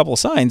 You got a couple of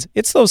signs.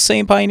 It's those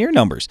same Pioneer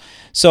numbers.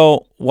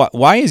 So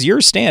why is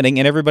yours standing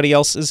and everybody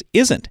else's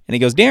isn't? And he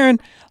goes, Darren,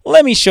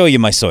 let me show you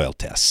my soil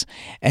tests.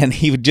 And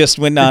he just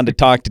went on to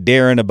talk to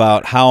Darren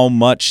about how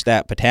much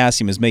that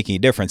potassium is making a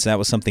difference. And that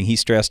was something he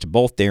stressed to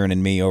both Darren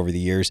and me over the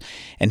years.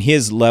 And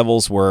his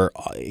levels were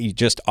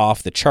just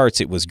off the charts.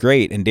 It was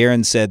great. And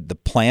Darren said the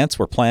plants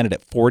were planted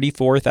at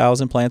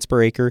 44,000 plants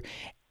per acre.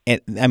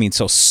 And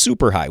so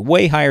super high,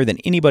 way higher than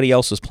anybody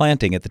else was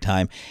planting at the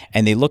time,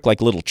 and they look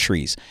like little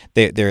trees.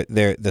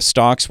 The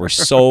stalks were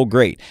so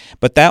great.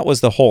 But that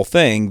was the whole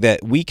thing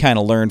that we kind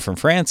of learned from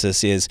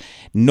Francis is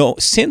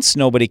since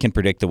nobody can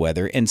predict the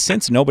weather and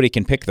since nobody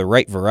can pick the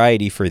right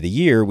variety for the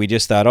year, we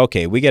just thought,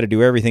 okay, we got to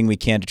do everything we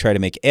can to try to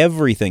make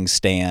everything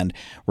stand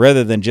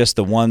rather than just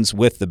the ones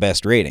with the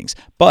best ratings.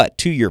 But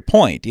to your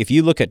point, if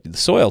you look at the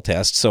soil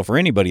test, so for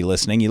anybody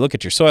listening, you look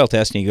at your soil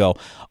test and you go,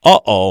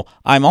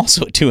 I'm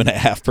also at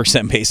 2.5%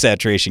 base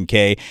saturation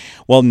K.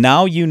 Well,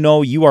 now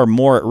you are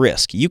more at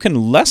risk. You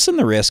can lessen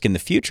the risk in the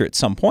future at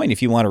some point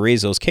if you want to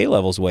raise those K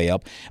levels way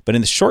up. But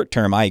in the short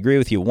term, I agree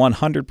with you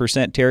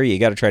 100%, Terry. You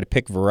got to try to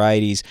pick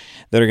varieties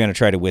that are going to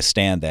try to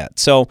withstand that.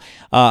 So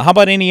how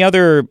about any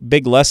other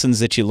big lessons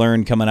that you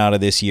learned coming out of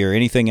this year?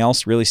 Anything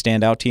else really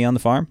stand out to you on the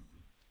farm?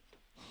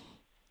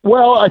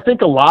 Well, I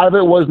think a lot of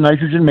it was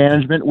nitrogen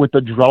management with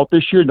the drought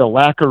this year, the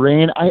lack of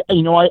rain. I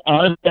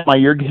honestly, my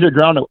irrigated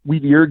ground,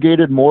 we've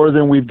irrigated more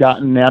than we've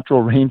gotten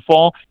natural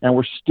rainfall, and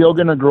we're still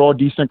going to grow a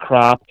decent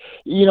crop.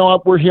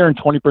 We're hearing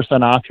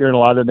 20% off here in a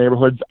lot of the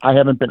neighborhoods. I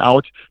haven't been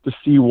out to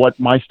see what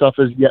my stuff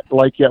is yet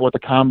with the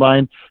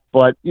combine,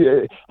 But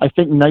I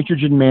think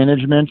nitrogen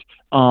management,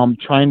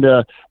 trying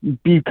to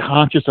be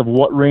conscious of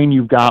what rain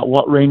you've got,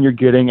 what rain you're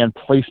getting, and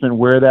placement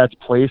where that's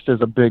placed is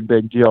a big,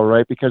 big deal,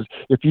 right? Because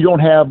if you don't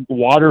have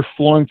water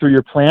flowing through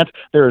your plant,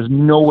 there is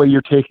no way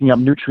you're taking up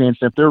nutrients.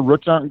 If their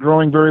roots aren't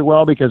growing very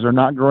well because they're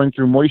not growing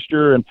through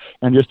moisture and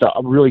just a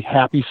really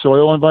happy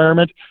soil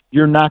environment,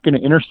 you're not going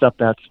to intercept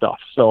that stuff.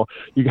 So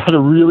you got to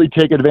really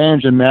take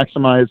advantage and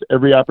maximize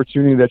every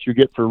opportunity that you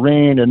get for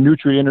rain and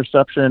nutrient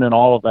interception and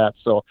all of that.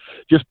 So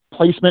just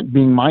placement,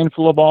 being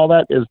mindful of all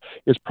that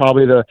is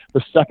probably the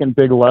second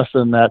big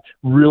lesson that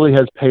really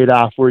has paid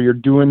off, where you're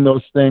doing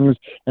those things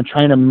and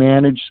trying to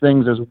manage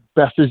things as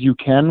best as you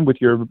can with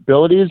your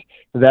abilities.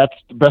 That's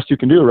the best you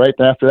can do, right?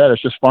 After that,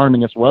 it's just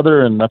farming, it's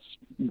weather, and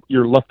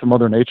you're left to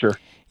Mother Nature.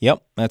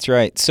 Yep, that's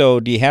right. So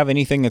do you have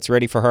anything that's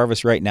ready for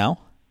harvest right now?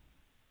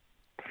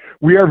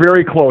 We are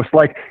very close.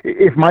 Like,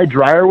 if my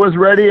dryer was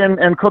ready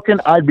and cooking,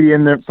 I'd be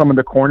in some of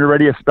the corn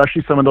already,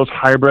 especially some of those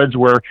hybrids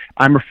where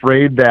I'm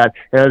afraid that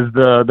as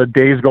the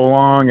days go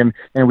along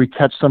and we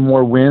catch some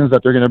more winds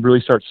that they're going to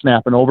really start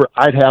snapping over.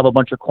 I'd have a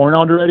bunch of corn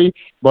out already,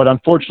 but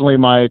unfortunately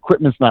my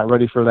equipment's not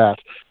ready for that.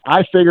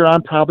 I figure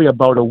I'm probably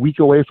about a week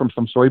away from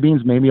some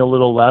soybeans, maybe a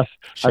little less.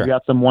 Sure. I've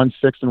got some 1.6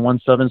 and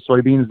 1.7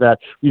 soybeans that,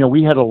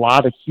 we had a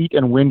lot of heat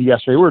and wind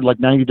yesterday. We were like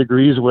 90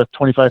 degrees with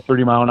 25,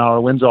 30 mile an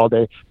hour winds all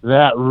day.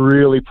 That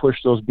really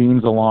pushed those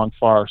beans along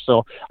far.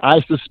 So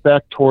I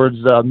suspect towards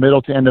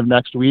middle to end of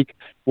next week,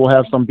 we'll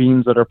have some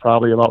beans that are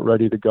probably about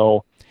ready to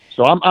go.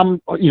 So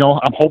I'm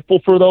hopeful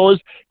for those.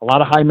 A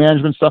lot of high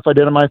management stuff I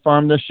did on my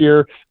farm this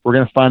year. We're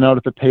going to find out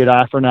if it paid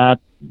off or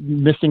not.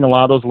 Missing a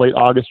lot of those late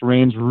August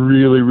rains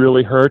really,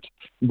 really hurt.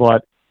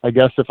 But I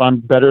guess if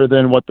I'm better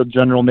than what the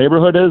general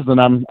neighborhood is,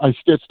 then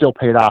it still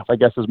paid off, I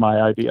guess is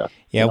my idea.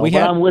 Yeah,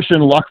 I'm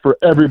wishing luck for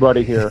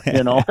everybody here,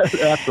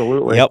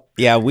 Absolutely. Yep.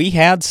 Yeah, we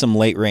had some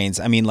late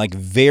rains. I mean, like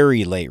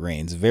very late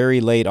rains,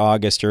 very late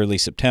August, early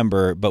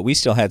September, but we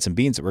still had some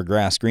beans that were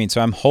grass green. So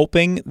I'm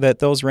hoping that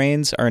those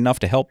rains are enough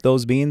to help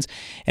those beans.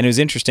 And it was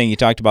interesting, you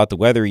talked about the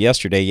weather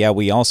yesterday. Yeah,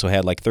 we also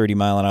had like 30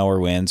 mile an hour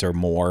winds or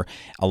more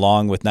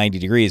along with 90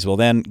 degrees. Well,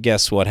 then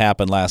guess what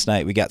happened last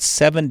night? We got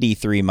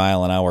 73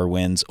 mile an hour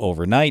winds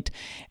overnight.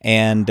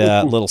 And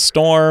a little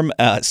storm.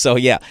 So,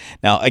 yeah.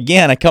 Now,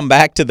 again, I come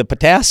back to the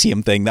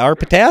potassium thing. Our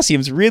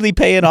potassium's really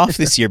paying off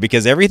this year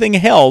because everything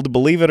held,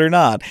 believe it or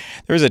not.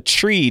 There was a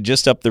tree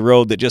just up the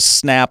road that just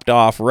snapped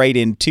off right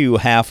in two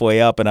halfway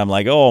up. And I'm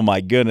like, oh,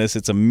 my goodness,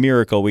 it's a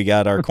miracle we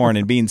got our corn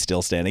and beans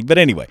still standing. But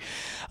anyway,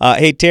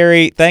 hey,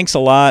 Terry, thanks a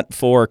lot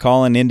for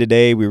calling in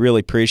today. We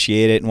really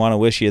appreciate it and want to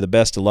wish you the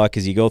best of luck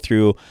as you go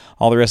through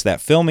all the rest of that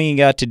filming you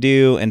got to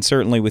do, and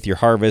certainly with your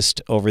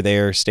harvest over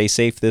there. Stay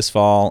safe this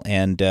fall,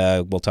 and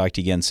we'll talk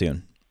to you again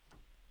soon.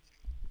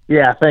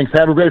 Yeah, thanks.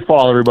 Have a great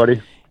fall,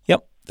 everybody.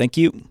 Yep, thank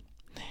you. All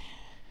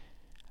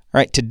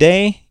right,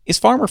 today is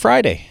Farmer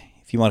Friday.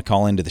 If you want to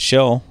call into the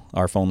show,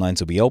 our phone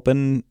lines will be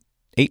open.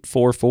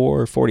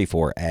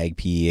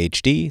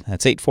 844-44-AG-PHD.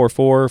 That's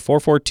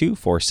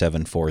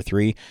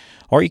 844-442-4743.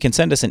 Or you can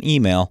send us an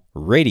email,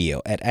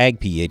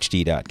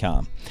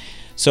 radio@agphd.com.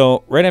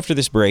 So right after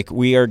this break,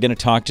 we are going to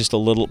talk just a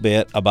little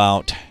bit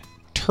about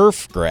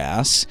turf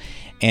grass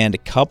and a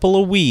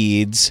couple of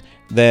weeds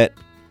that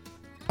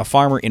a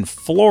farmer in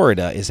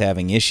Florida is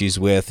having issues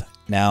with.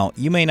 Now,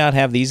 you may not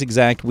have these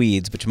exact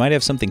weeds, but you might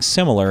have something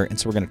similar, and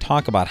so we're going to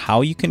talk about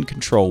how you can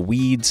control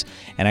weeds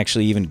and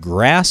actually even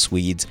grass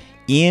weeds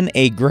in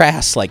a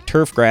grass like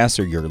turf grass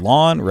or your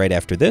lawn right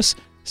after this.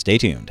 Stay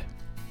tuned.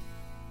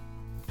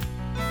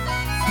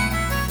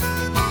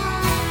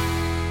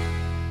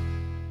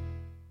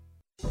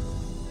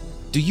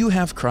 Do you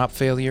have crop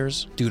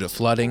failures due to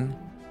flooding,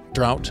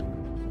 drought,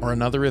 or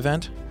another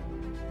event?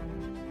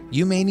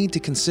 You may need to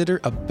consider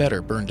a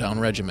better burn-down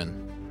regimen.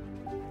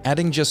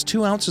 Adding just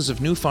 2 ounces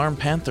of New Farm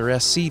Panther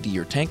SC to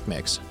your tank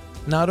mix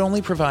not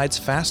only provides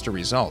faster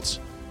results,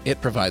 it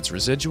provides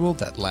residual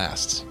that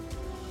lasts.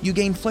 You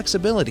gain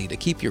flexibility to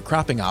keep your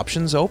cropping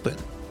options open.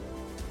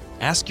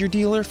 Ask your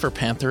dealer for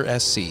Panther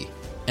SC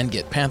and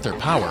get Panther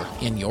power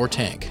in your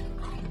tank.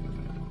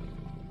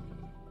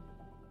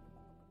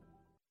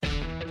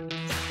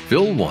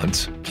 Fill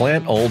once,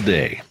 plant all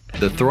day.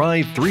 The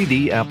Thrive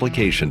 3D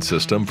application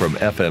system from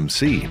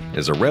FMC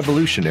is a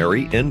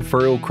revolutionary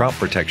in-furrow crop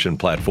protection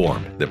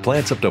platform that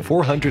plants up to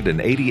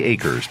 480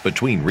 acres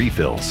between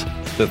refills.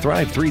 The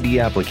Thrive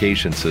 3D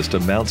application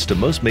system mounts to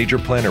most major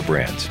planter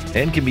brands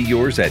and can be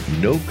yours at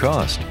no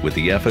cost with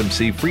the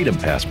FMC Freedom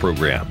Pass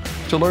program.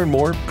 To learn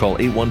more, call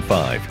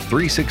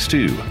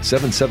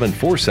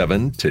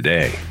 815-362-7747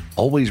 today.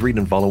 Always read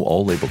and follow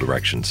all label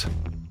directions.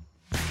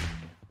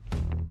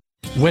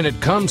 When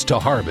it comes to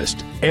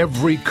harvest,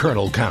 every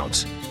kernel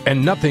counts,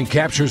 and nothing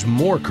captures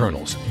more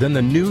kernels than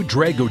the new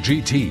Drago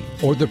GT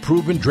or the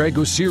proven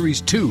Drago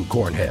Series 2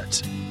 corn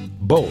heads.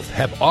 Both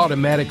have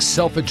automatic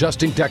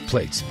self-adjusting deck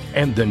plates,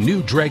 and the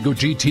new Drago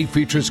GT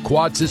features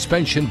quad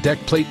suspension deck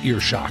plate ear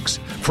shocks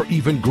for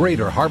even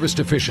greater harvest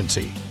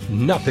efficiency.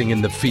 Nothing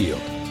in the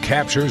field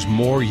captures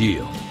more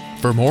yield.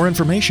 For more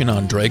information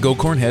on Drago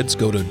corn heads,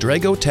 go to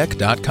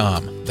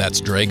dragotech.com.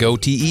 That's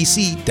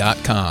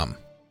dragotec.com.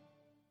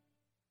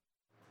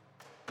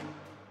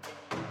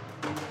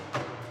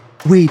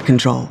 Weed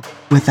control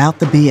without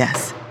the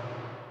BS.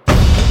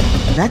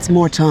 That's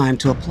more time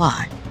to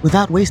apply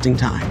without wasting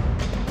time.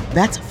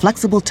 That's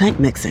flexible tank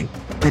mixing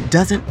that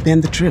doesn't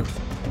bend the truth.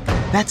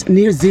 That's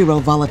near zero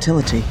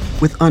volatility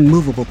with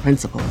unmovable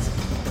principles.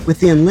 With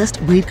the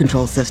Enlist weed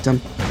control system,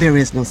 there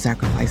is no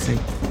sacrificing.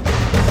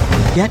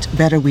 Get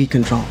better weed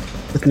control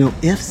with no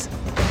ifs,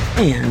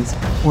 ands,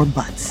 or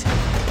buts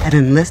at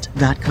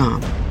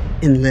Enlist.com.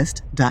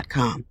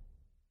 Enlist.com.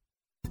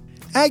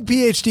 Ag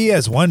PhD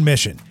has one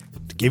mission: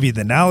 to give you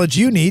the knowledge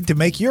you need to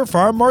make your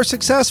farm more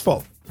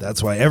successful.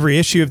 That's why every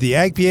issue of the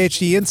Ag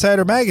PhD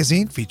Insider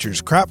magazine features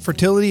crop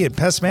fertility and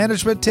pest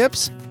management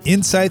tips,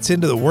 insights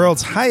into the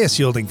world's highest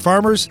yielding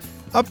farmers,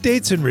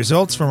 updates and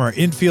results from our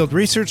in-field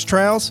research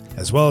trials,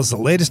 as well as the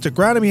latest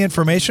agronomy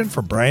information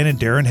from Brian and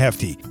Darren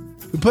Hefty.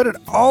 We put it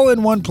all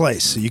in one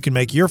place so you can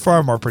make your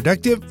farm more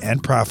productive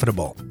and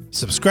profitable.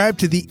 Subscribe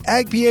to the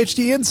Ag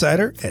PhD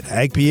Insider at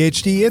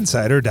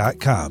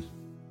agphdinsider.com.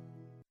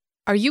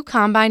 Are you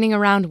combining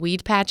around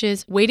weed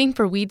patches, waiting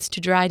for weeds to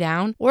dry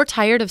down, or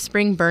tired of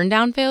spring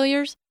burndown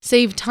failures?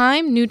 Save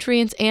time,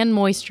 nutrients, and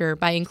moisture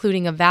by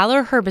including a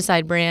Valor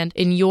herbicide brand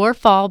in your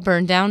fall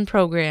burndown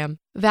program.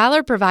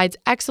 Valor provides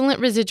excellent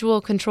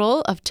residual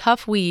control of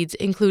tough weeds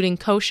including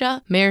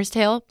kochia, mare's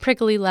tail,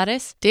 prickly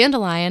lettuce,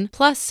 dandelion,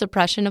 plus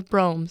suppression of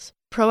bromes.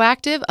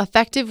 Proactive,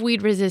 effective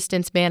weed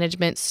resistance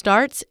management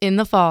starts in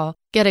the fall.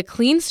 Get a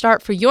clean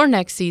start for your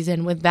next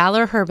season with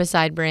Valor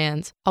herbicide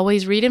brands.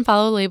 Always read and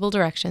follow label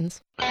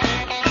directions.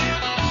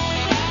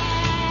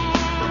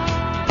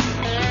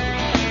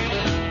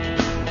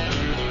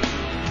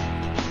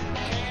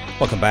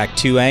 Welcome back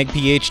to Ag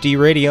PhD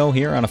Radio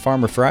here on a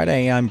Farmer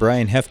Friday. I'm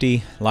Brian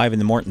Hefty, live in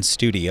the Morton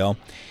studio.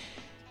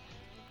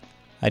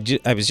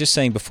 I was just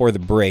saying before the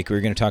break we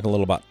were going to talk a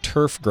little about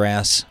turf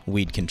grass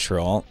weed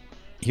control.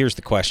 Here's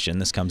the question.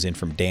 This comes in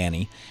from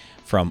Danny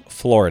from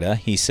Florida.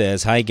 He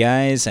says, "Hi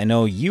guys, I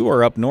know you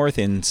are up north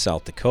in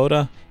South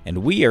Dakota and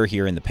we are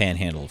here in the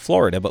panhandle of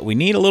Florida, but we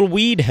need a little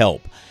weed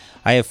help.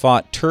 I have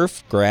fought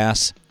turf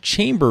grass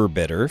chamber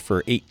bitter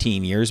for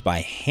 18 years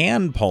by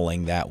hand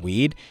pulling that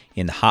weed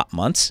in the hot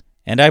months,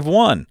 and I've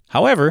won.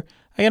 However,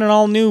 I got an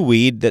all-new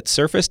weed that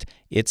surfaced.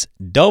 It's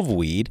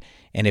doveweed,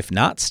 and if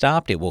not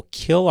stopped, it will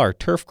kill our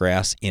turf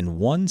grass in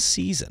one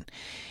season.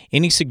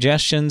 Any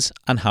suggestions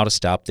on how to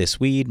stop this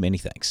weed? Many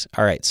thanks."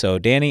 All right, so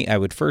Danny, I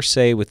would first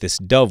say with this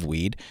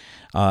doveweed,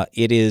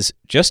 it is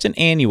just an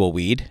annual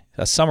weed,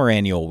 a summer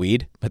annual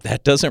weed, but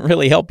that doesn't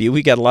really help you.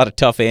 We got a lot of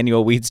tough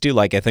annual weeds too,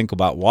 like I think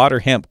about water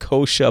hemp,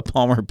 kochia,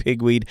 Palmer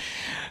pigweed.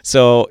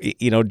 So,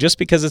 just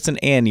because it's an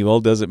annual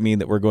doesn't mean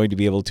that we're going to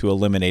be able to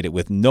eliminate it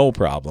with no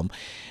problem.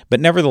 But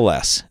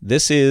nevertheless,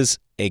 this is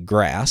a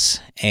grass,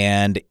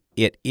 and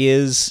it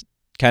is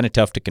kind of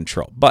tough to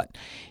control. But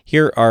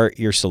here are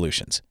your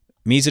solutions.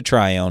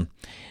 Mesotrione,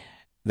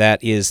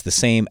 that is the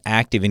same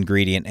active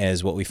ingredient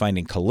as what we find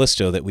in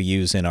Callisto that we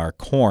use in our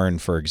corn,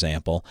 for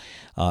example.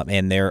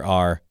 And there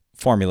are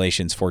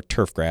formulations for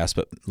turf grass,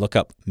 but look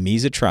up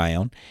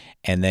mesotrione,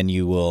 and then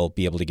you will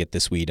be able to get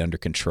this weed under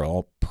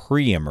control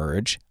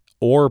pre-emerge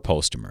or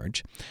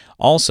post-emerge.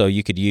 Also,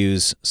 you could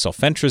use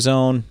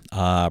sulfentrazone,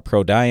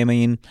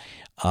 prodiamine.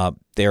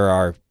 There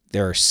are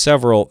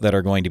several that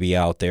are going to be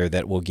out there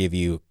that will give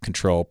you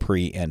control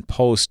pre and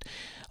post.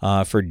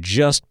 For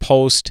just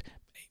post,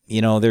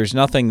 there's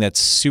nothing that's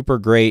super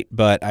great,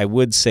 but I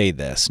would say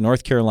this.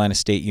 North Carolina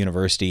State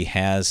University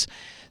has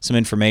some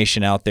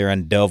information out there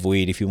on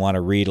doveweed if you want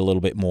to read a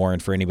little bit more.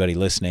 And for anybody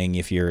listening,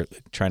 if you're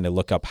trying to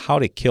look up how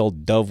to kill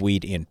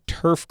doveweed in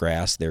turf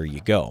grass, there you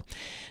go.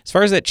 As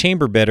far as that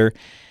chamber bitter,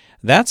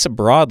 that's a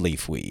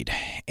broadleaf weed.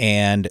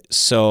 And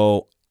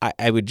so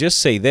I would just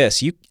say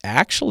this. You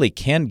actually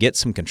can get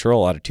some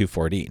control out of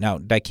 2,4-D. Now,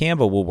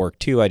 dicamba will work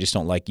too. I just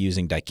don't like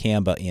using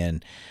dicamba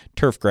in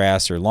turf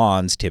grass or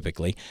lawns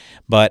typically.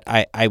 But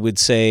I would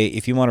say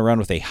if you want to run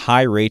with a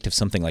high rate of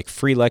something like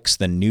Freelix,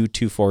 the new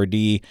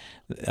 2,4-D,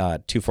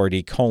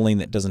 2,4-D choline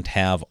that doesn't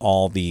have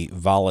all the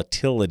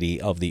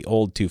volatility of the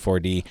old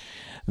 2,4-D,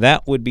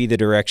 that would be the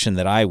direction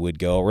that I would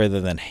go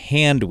rather than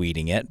hand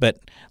weeding it. But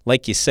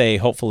like you say,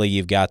 hopefully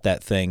you've got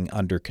that thing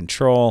under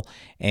control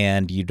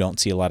and you don't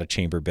see a lot of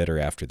chamber bitter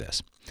after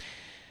this.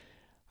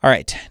 All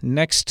right,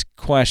 next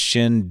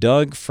question.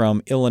 Doug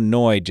from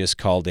Illinois just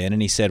called in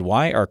and he said,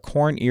 "Why are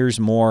corn ears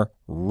more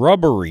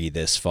rubbery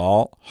this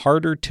fall,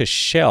 harder to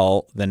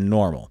shell than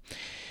normal?"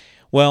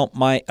 Well,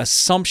 my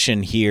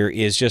assumption here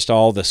is just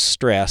all the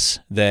stress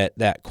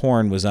that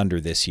corn was under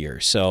this year.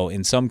 So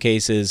in some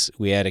cases,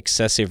 we had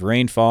excessive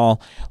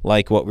rainfall,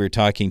 like what we were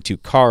talking to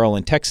Carl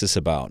in Texas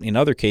about. In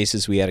other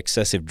cases, we had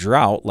excessive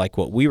drought, like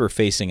what we were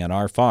facing on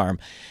our farm.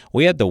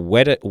 We had the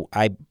wettest,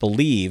 I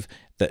believe,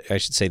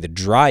 the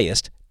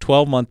driest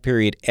 12-month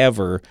period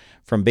ever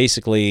from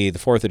basically the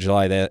 4th of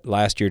July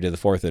last year to the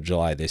 4th of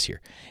July this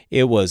year.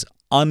 It was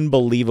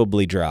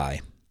unbelievably dry.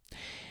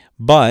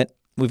 But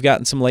we've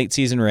gotten some late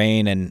season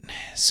rain, and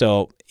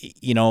so,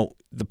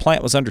 the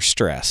plant was under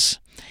stress,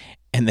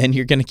 and then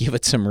you're going to give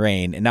it some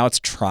rain, and now it's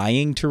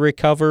trying to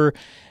recover,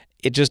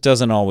 it just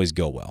doesn't always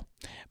go well.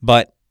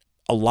 But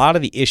a lot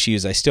of the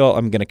issues,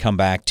 I'm going to come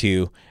back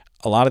to,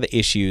 a lot of the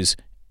issues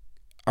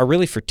are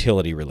really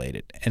fertility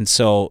related. And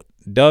so,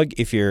 Doug,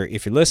 if you're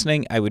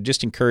listening, I would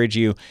just encourage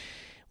you,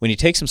 when you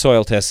take some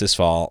soil tests this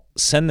fall,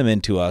 send them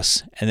in to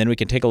us, and then we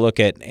can take a look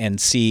at and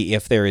see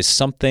if there is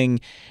something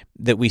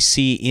that we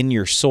see in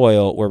your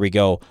soil where we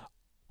go,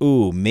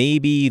 ooh,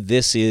 maybe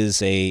this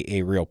is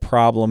a real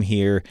problem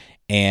here,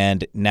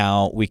 and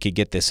now we could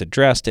get this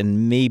addressed,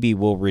 and maybe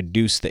we'll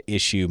reduce the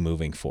issue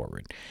moving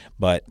forward.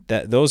 But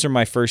those are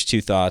my first two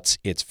thoughts.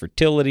 It's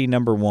fertility,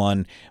 number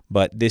one,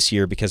 but this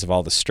year, because of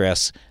all the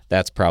stress,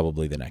 that's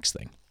probably the next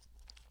thing.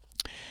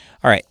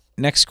 All right,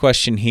 next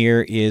question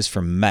here is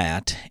from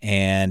Matt,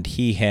 and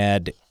he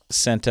had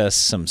sent us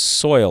some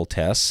soil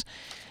tests.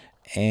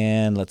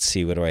 And let's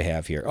see, what do I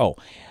have here? Oh,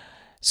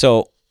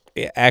 so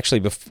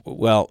actually,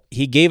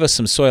 he gave us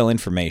some soil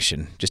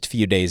information just a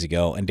few days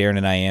ago, and Darren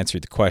and I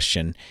answered the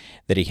question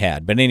that he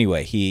had. But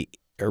anyway, he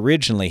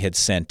originally had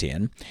sent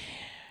in,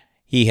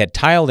 he had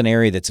tiled an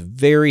area that's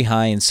very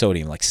high in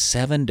sodium, like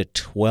 7 to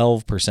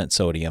 12%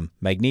 sodium,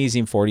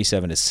 magnesium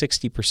 47 to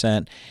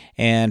 60%,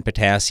 and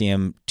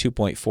potassium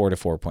 2.4 to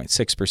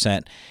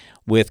 4.6%,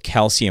 with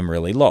calcium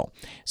really low.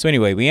 So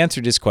anyway, we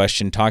answered his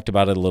question, talked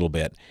about it a little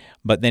bit,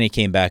 but then he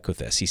came back with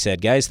this. He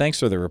said, guys, thanks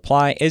for the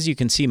reply. As you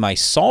can see, my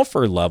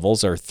sulfur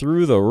levels are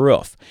through the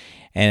roof.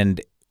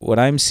 And what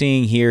I'm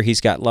seeing here, he's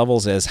got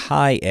levels as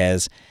high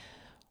as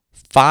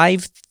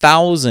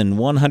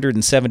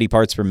 5,170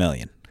 parts per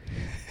million.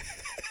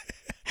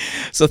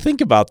 So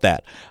think about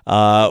that.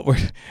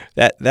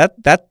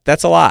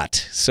 That's a lot.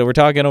 So we're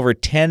talking over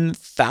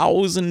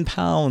 10,000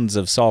 pounds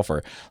of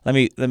sulfur. Let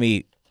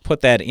me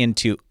put that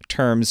into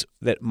terms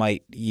that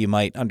you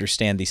might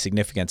understand the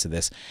significance of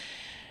this.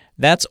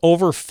 That's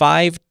over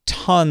 5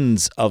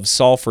 tons of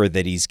sulfur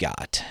that he's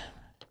got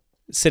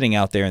sitting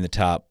out there in the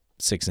top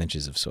 6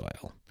 inches of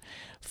soil.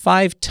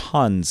 5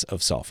 tons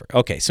of sulfur.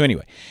 Okay, so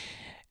anyway,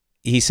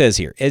 he says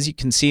here, as you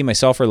can see, my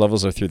sulfur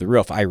levels are through the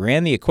roof. I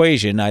ran the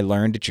equation I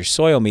learned at your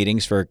soil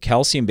meetings for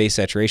calcium base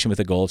saturation with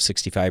a goal of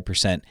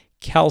 65%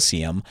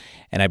 calcium,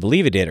 and I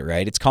believe it did it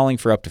right. It's calling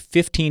for up to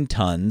 15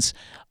 tons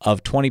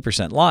of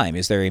 20% lime.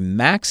 Is there a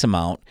max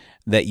amount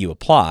that you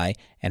apply,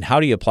 and how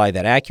do you apply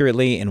that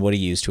accurately, and what do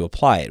you use to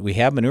apply it? We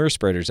have manure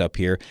spreaders up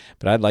here,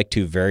 but I'd like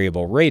to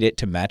variable rate it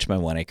to match my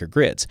 1 acre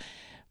grids.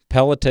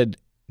 Pelleted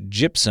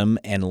gypsum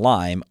and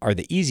lime are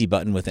the easy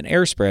button with an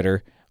air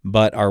spreader,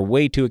 but are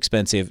way too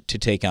expensive to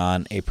take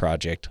on a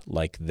project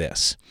like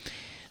this.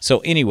 So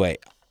anyway,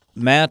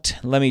 Matt,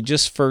 let me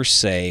just first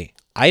say,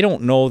 I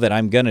don't know that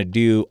I'm going to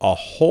do a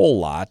whole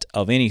lot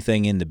of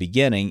anything in the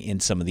beginning in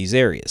some of these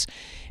areas.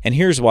 And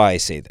here's why I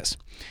say this.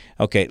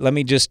 Okay, let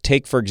me just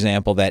take, for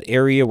example, that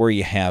area where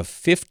you have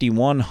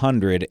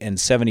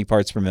 5,170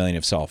 parts per million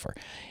of sulfur.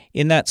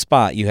 In that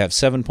spot, you have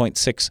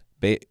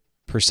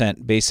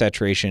 7.6% base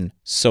saturation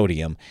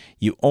sodium.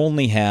 You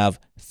only have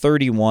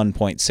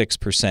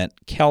 31.6%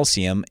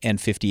 calcium and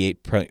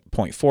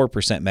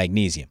 58.4%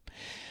 magnesium.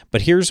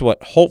 But here's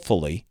what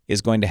hopefully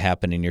is going to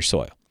happen in your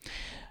soil.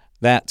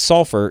 That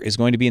sulfur is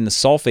going to be in the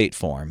sulfate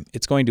form.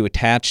 It's going to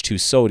attach to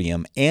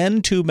sodium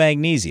and to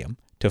magnesium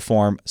to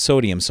form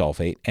sodium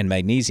sulfate and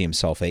magnesium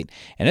sulfate,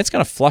 and it's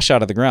going to flush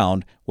out of the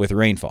ground with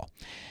rainfall.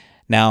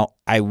 Now,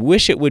 I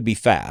wish it would be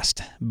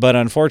fast, but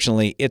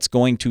unfortunately, it's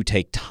going to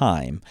take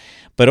time.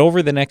 But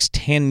over the next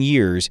 10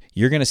 years,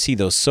 you're going to see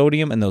those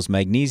sodium and those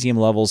magnesium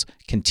levels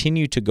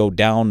continue to go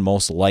down,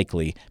 most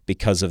likely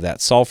because of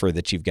that sulfur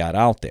that you've got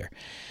out there.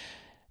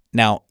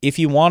 Now, if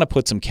you want to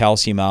put some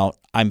calcium out,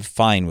 I'm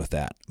fine with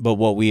that. But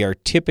what we are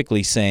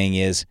typically saying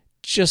is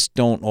just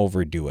don't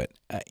overdo it.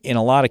 In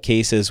a lot of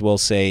cases, we'll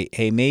say,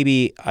 hey,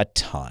 maybe a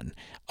ton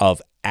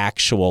of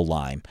actual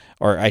lime,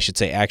 or I should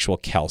say actual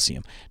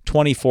calcium.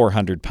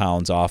 2,400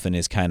 pounds often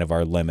is kind of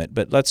our limit,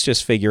 but let's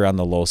just figure on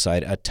the low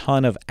side, a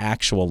ton of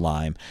actual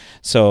lime.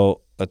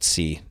 So let's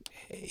see.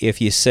 If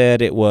you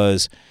said it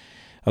was,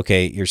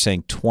 okay, you're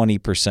saying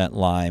 20%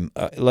 lime.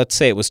 Let's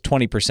say it was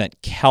 20%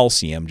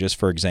 calcium, just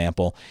for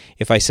example.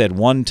 If I said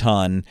 1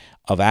 ton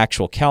of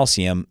actual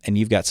calcium and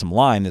you've got some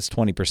lime that's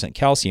 20%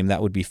 calcium,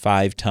 that would be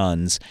 5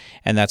 tons,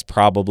 and that's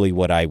probably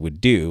what I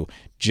would do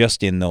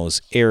just in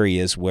those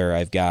areas where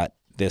I've got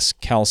this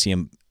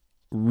calcium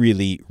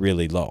really,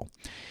 really low.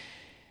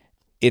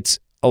 It's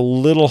a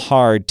little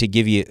hard to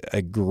give you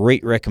a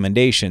great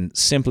recommendation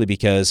simply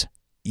because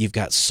you've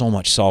got so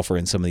much sulfur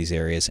in some of these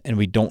areas, and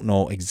we don't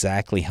know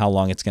exactly how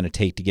long it's going to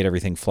take to get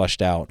everything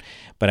flushed out.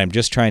 But I'm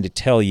just trying to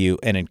tell you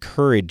and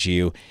encourage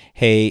you,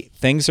 hey,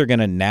 things are going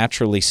to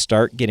naturally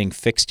start getting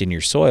fixed in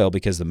your soil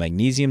because the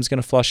magnesium is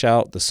going to flush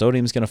out, the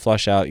sodium is going to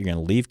flush out, you're going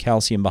to leave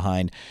calcium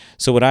behind.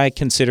 So would I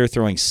consider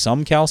throwing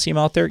some calcium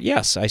out there?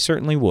 Yes, I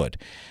certainly would.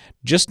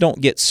 Just don't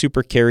get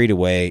super carried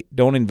away.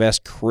 Don't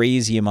invest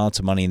crazy amounts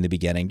of money in the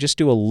beginning. Just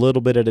do a little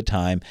bit at a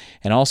time.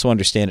 And also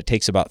understand it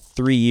takes about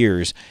 3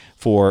 years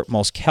for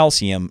most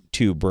calcium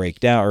to break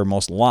down, or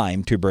most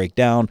lime to break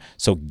down.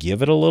 So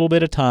give it a little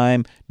bit of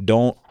time.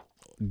 Don't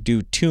don't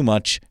do too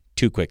much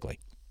too quickly.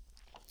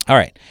 All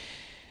right.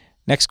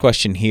 Next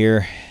question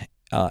here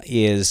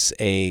is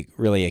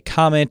really a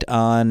comment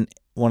on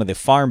one of the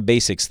farm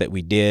basics that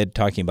we did,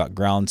 talking about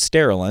ground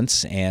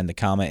sterilants, and the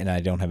comment, and I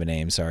don't have a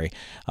name, sorry.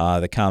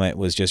 The comment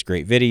was just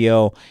great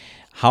video.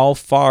 How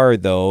far,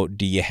 though,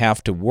 do you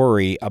have to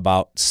worry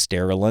about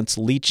sterilants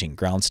leaching,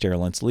 ground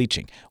sterilants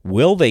leaching?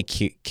 Will they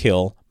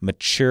kill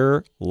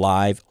mature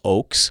live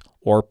oaks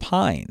or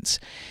pines?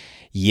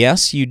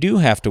 Yes, you do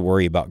have to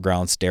worry about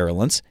ground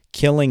sterilants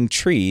killing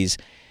trees.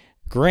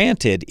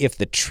 Granted, if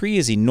the tree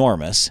is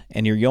enormous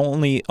and you're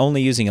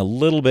only using a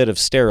little bit of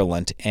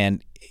sterilant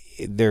and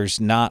there's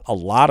not a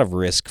lot of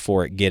risk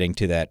for it getting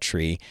to that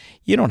tree,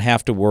 you don't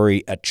have to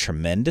worry a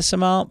tremendous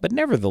amount, but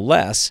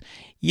nevertheless,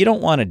 you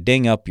don't want to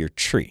ding up your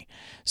tree.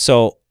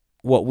 So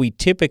what we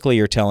typically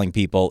are telling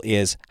people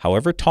is,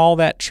 however tall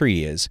that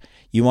tree is,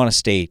 you want to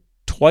stay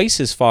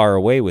twice as far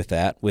away with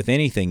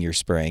anything you're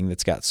spraying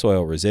that's got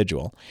soil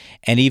residual,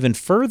 and even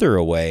further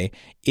away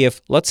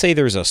if, let's say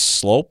there's a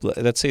slope,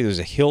 let's say there's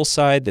a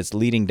hillside that's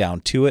leading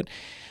down to it.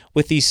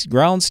 With these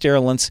ground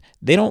sterilants,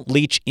 they don't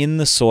leach in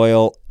the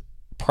soil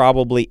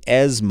probably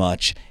as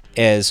much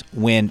as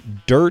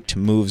when dirt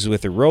moves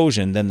with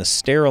erosion, then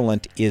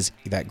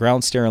that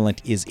ground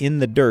sterilant is in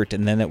the dirt,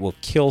 and then it will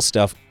kill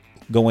stuff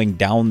going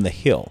down the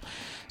hill.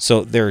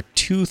 So there are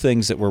two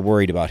things that we're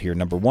worried about here.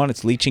 Number one,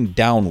 it's leaching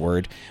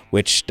downward,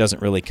 which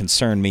doesn't really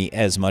concern me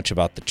as much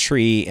about the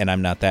tree, and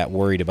I'm not that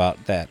worried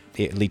about that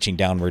leaching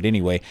downward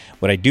anyway.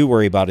 What I do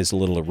worry about is a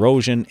little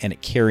erosion and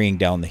it carrying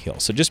down the hill.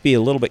 So just be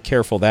a little bit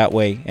careful that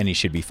way, and you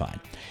should be fine.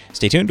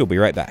 Stay tuned. We'll be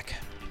right back.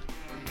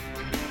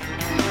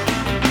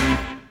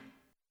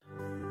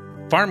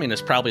 Farming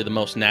is probably the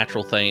most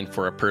natural thing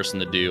for a person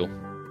to do.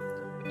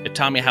 It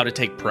taught me how to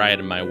take pride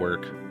in my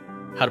work,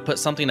 how to put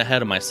something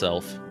ahead of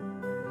myself.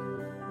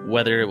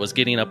 Whether it was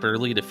getting up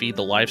early to feed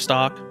the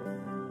livestock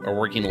or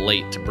working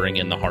late to bring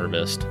in the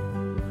harvest,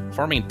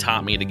 farming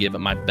taught me to give it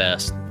my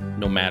best,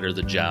 no matter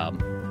the job.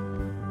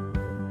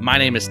 My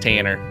name is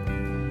Tanner.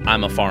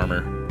 I'm a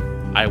farmer.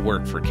 I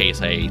work for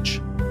Case IH.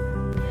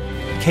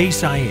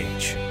 Case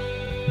IH,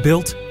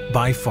 built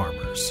by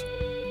farmers.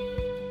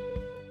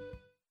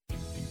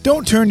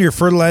 Don't turn your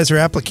fertilizer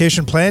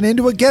application plan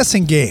into a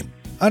guessing game.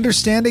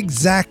 Understand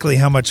exactly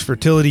how much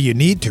fertility you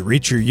need to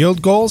reach your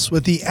yield goals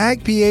with the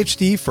Ag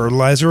PhD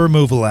Fertilizer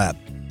Removal app.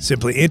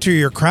 Simply enter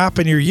your crop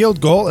and your yield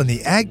goal, and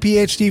the Ag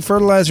PhD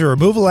Fertilizer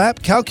Removal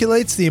app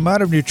calculates the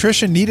amount of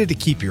nutrition needed to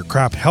keep your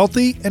crop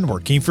healthy and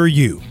working for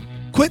you.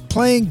 Quit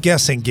playing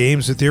guessing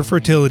games with your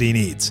fertility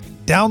needs.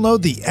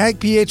 Download the Ag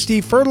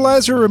PhD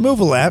Fertilizer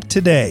Removal app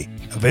today.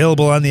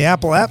 Available on the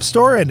Apple App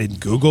Store and in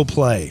Google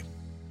Play.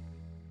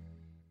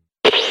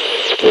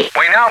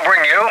 We now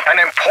bring you an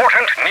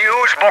important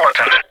news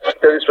bulletin.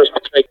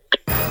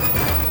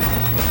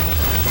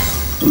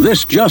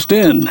 This just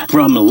in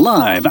from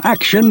Live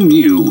Action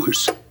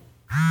News.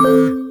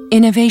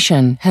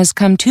 Innovation has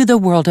come to the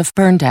world of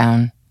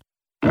burndown.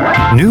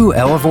 New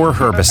Elevore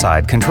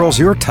herbicide controls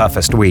your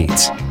toughest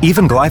weeds,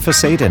 even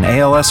glyphosate and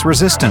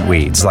ALS-resistant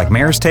weeds like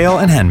mare's tail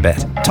and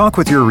henbit. Talk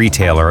with your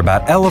retailer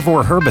about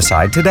Elevore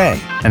herbicide today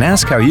and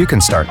ask how you can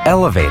start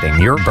elevating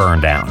your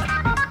burndown.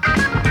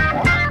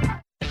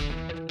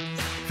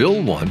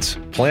 Fill once,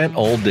 plant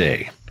all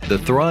day. The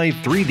Thrive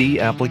 3D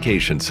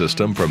application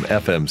system from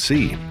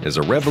FMC is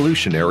a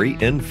revolutionary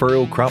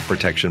in-furrow crop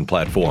protection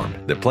platform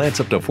that plants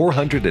up to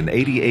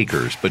 480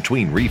 acres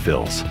between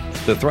refills.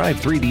 The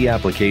Thrive 3D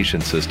application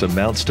system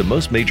mounts to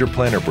most major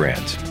planter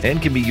brands and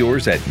can be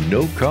yours at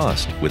no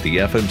cost with the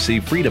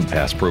FMC Freedom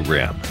Pass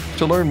program.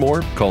 To learn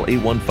more, call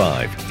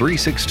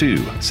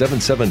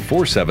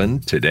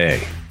 815-362-7747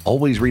 today.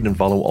 Always read and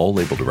follow all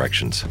label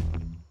directions.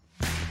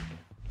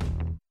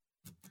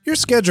 Your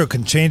schedule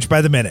can change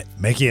by the minute,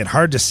 making it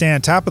hard to stay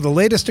on top of the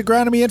latest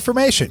agronomy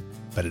information.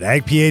 But at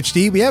Ag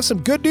PhD, we have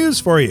some good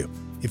news for you.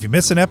 If you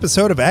miss an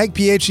episode of Ag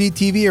PhD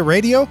TV or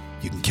radio,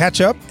 you can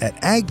catch up at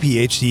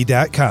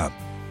agphd.com.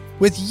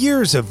 With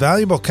years of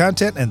valuable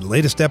content and the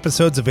latest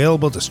episodes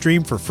available to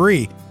stream for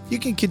free, you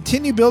can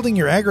continue building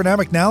your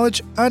agronomic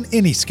knowledge on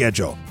any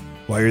schedule.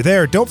 While you're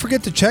there, don't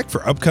forget to check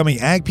for upcoming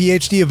Ag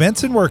PhD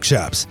events and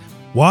workshops.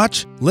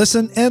 Watch,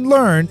 listen, and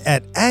learn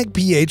at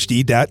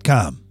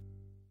agphd.com.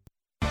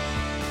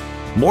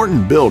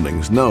 Morton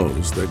Buildings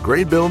knows that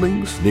great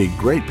buildings need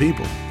great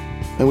people,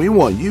 and we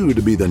want you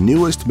to be the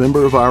newest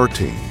member of our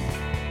team.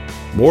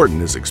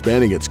 Morton is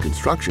expanding its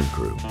construction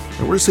crew,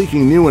 and we're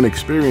seeking new and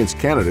experienced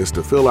candidates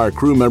to fill our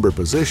crew member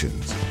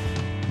positions.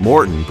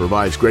 Morton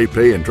provides great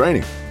pay and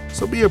training,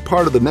 so be a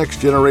part of the next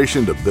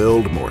generation to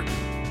build Morton.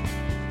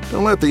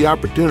 Don't let the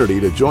opportunity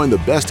to join the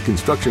best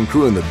construction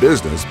crew in the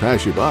business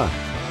pass you by.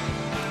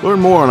 Learn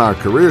more on our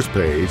careers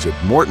page at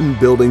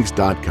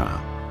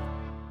mortonbuildings.com.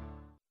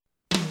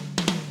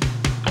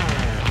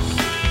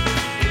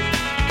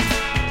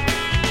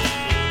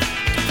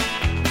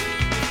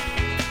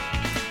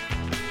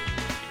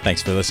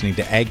 Thanks for listening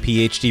to Ag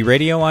PhD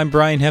Radio. I'm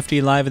Brian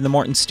Hefty, live in the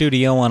Morton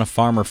studio on a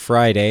Farmer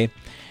Friday.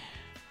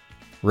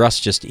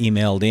 Russ just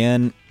emailed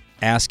in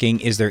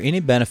asking, is there any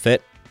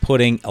benefit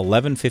putting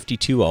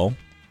 1152O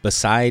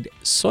beside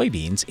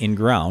soybeans in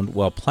ground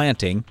while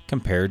planting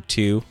compared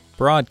to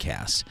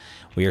broadcast?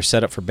 We are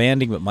set up for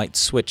banding but might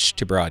switch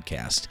to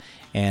broadcast.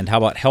 And how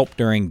about help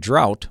during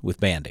drought with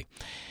banding?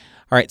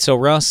 All right, so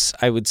Russ,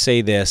 I would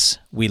say this.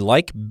 We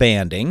like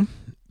banding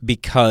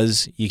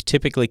because you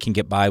typically can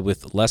get by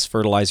with less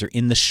fertilizer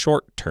in the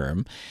short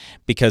term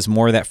because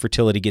more of that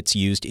fertility gets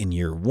used in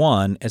year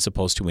one as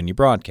opposed to when you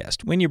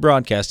broadcast. When you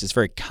broadcast, it's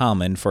very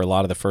common for a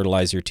lot of the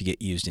fertilizer to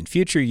get used in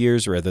future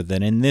years rather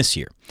than in this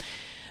year.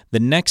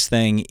 The next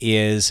thing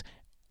is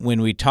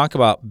when we talk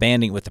about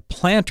banding with the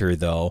planter,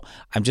 though,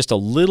 I'm just a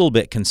little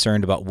bit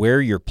concerned about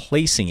where you're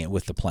placing it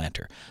with the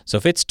planter. So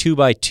if it's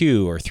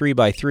 2x2 or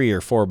 3x3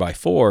 or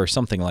 4x4 or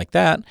something like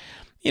that,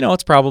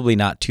 it's probably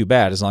not too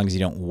bad as long as you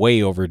don't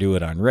way overdo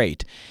it on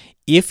rate.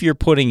 If you're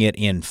putting it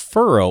in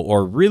furrow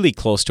or really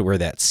close to where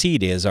that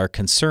seed is, our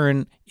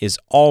concern is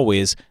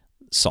always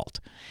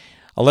salt.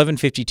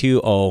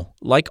 1152O,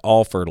 like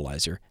all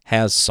fertilizer,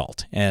 has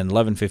salt, and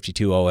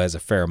 1152O has a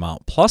fair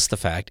amount, plus the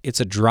fact it's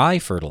a dry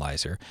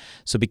fertilizer.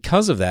 So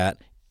because of that,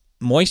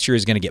 moisture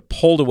is going to get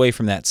pulled away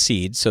from that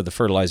seed so the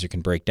fertilizer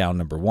can break down,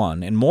 number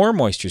one, and more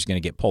moisture is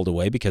going to get pulled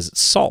away because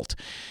it's salt.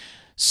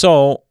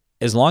 So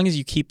as long as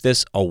you keep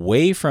this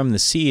away from the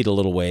seed a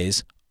little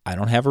ways, I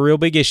don't have a real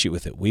big issue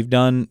with it. We've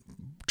done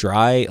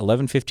dry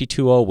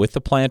 1152O with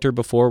the planter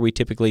before. We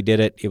typically did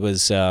it. It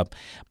was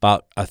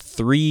about a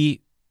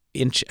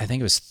 3-inch, I think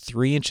it was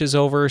 3 inches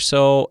over or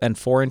so and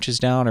 4 inches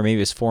down, or maybe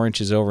it was 4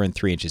 inches over and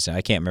 3 inches down.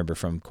 I can't remember,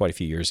 from quite a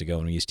few years ago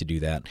when we used to do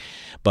that.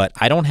 But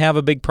I don't have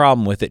a big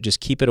problem with it.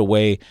 Just keep it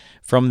away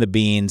from the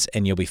beans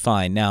and you'll be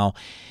fine. Now,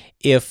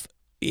 if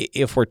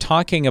we're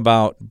talking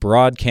about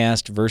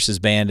broadcast versus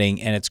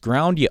banding and it's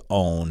ground you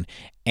own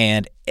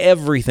and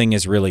everything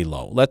is really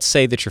low, let's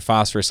say that your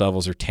phosphorus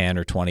levels are 10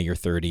 or 20 or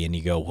 30 and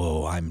you go,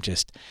 whoa, I'm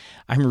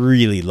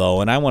really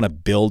low and I want to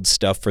build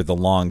stuff for the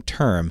long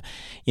term,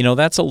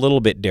 that's a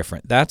little bit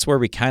different. That's where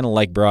we kind of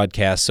like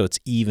broadcast so it's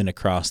even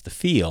across the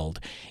field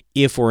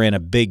if we're in a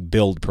big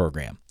build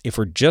program. If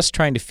we're just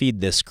trying to feed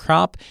this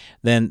crop,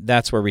 then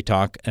that's where we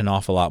talk an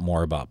awful lot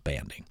more about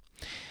banding.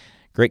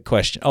 Great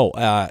question.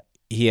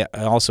 He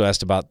also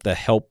asked about the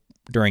help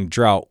during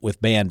drought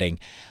with banding.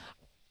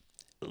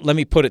 Let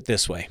me put it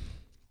this way.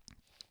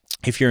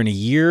 If you're in a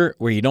year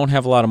where you don't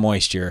have a lot of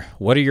moisture,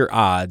 what are your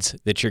odds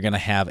that you're going to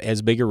have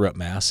as big a root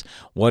mass?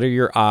 What are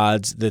your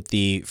odds that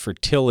the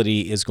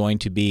fertility is going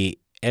to be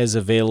as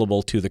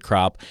available to the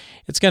crop?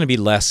 It's going to be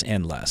less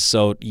and less.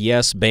 So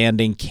yes,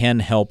 banding can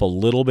help a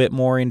little bit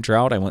more in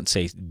drought. I wouldn't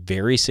say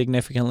very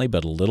significantly,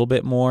 but a little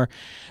bit more.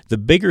 The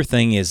bigger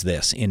thing is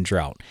this in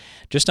drought.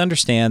 Just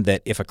understand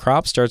that if a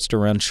crop starts to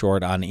run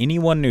short on any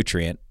one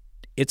nutrient,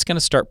 it's going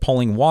to start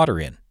pulling water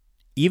in,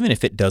 even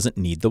if it doesn't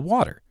need the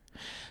water.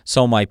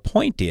 So my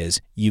point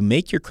is, you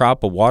make your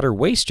crop a water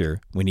waster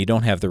when you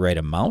don't have the right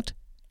amount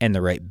and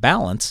the right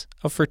balance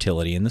of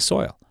fertility in the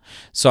soil.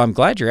 So I'm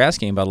glad you're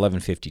asking about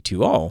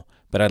 1152O,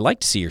 but I'd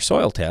like to see your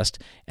soil test,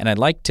 and I'd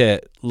like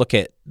to look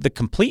at the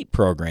complete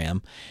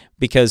program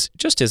because,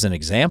 just as an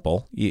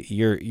example,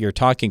 you're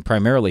talking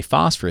primarily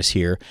phosphorus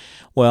here.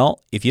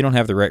 Well, if you don't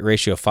have the right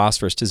ratio of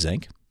phosphorus to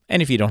zinc,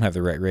 and if you don't have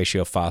the right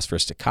ratio of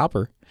phosphorus to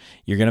copper,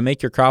 you're going to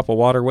make your crop a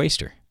water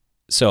waster.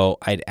 So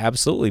I'd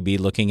absolutely be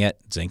looking at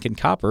zinc and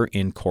copper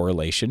in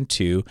correlation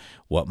to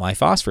what my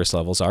phosphorus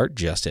levels are,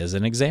 just as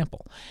an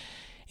example.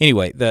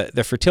 Anyway,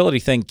 the fertility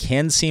thing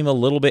can seem a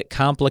little bit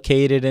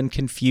complicated and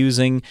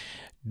confusing.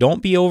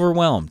 Don't be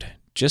overwhelmed.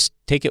 Just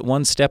take it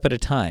one step at a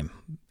time.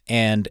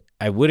 And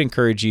I would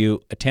encourage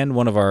you, attend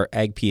one of our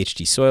Ag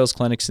PhD soils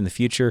clinics in the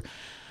future.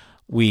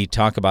 We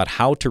talk about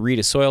how to read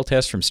a soil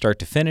test from start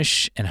to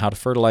finish and how to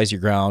fertilize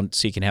your ground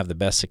so you can have the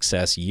best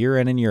success year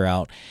in and year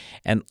out.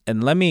 And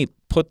let me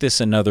put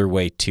this another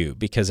way too,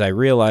 because I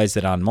realize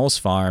that on most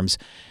farms,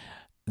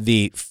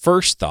 the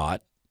first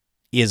thought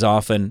is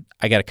often,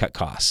 I got to cut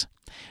costs.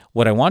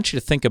 What I want you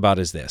to think about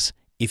is this.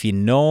 If you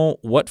know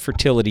what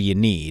fertility you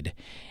need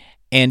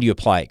and you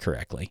apply it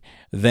correctly,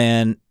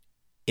 then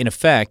in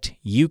effect,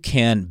 you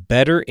can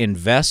better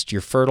invest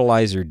your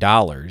fertilizer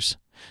dollars.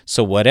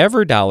 So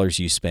whatever dollars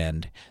you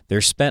spend,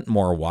 they're spent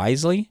more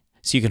wisely,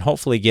 so you can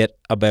hopefully get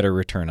a better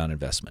return on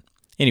investment.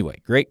 Anyway,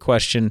 great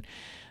question.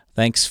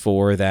 Thanks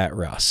for that,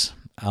 Russ.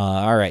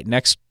 All right,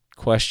 next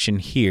question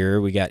here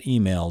we got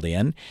emailed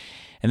in.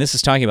 And this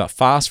is talking about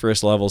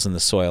phosphorus levels in the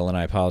soil, and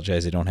I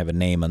apologize, I don't have a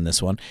name on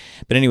this one.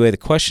 But anyway, the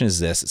question is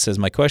this. It says,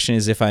 my question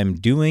is, if I'm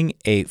doing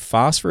a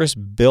phosphorus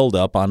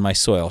buildup on my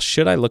soil,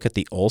 should I look at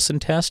the Olsen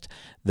test,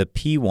 the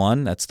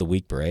P1, that's the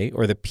weak bray,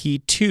 or the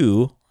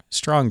P2,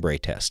 strong bray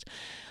test?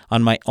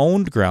 On my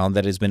owned ground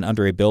that has been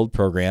under a build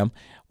program,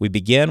 we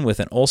begin with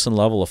an Olsen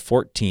level of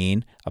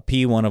 14, a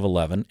P1 of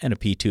 11, and a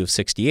P2 of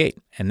 68.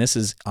 And this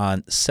is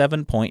on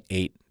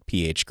 7.8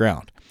 pH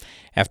ground.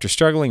 After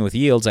struggling with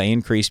yields, I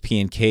increased P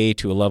and K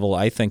to a level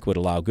I think would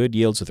allow good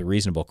yields with a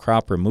reasonable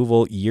crop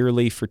removal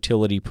yearly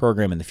fertility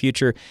program in the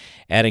future.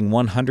 Adding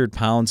 100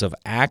 pounds of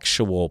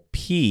actual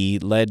P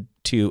led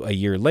to a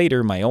year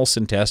later, my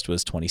Olsen test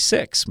was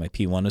 26, my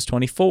P1 was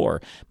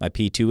 24, my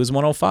P2 was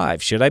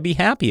 105. Should I be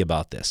happy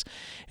about this?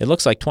 It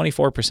looks like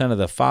 24% of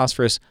the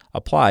phosphorus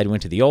applied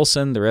went to the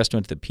Olsen, the rest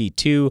went to the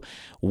P2.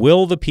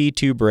 Will the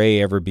P2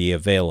 Bray ever be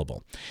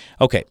available?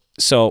 Okay,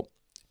 so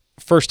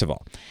first of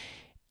all,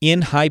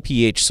 in high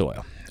pH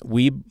soil,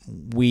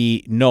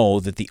 we know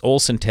that the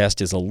Olsen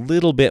test is a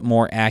little bit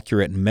more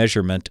accurate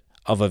measurement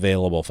of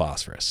available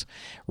phosphorus.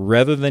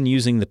 Rather than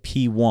using the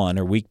P1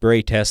 or weak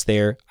Bray test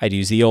there, I'd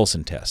use the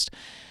Olsen test.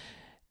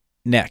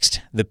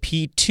 Next, the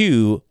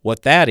P2,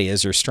 what that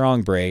is, or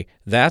strong Bray,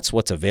 that's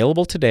what's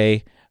available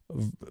today,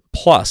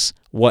 plus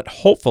what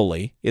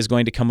hopefully is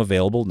going to come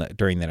available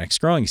during the next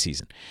growing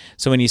season.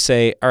 So when you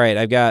say, all right,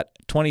 I've got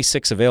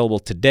 26 available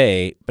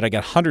today, but I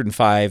got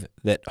 105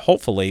 that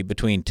hopefully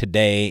between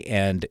today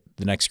and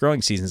the next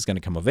growing season is going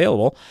to come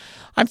available,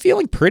 I'm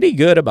feeling pretty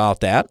good about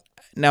that.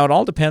 Now, it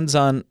all depends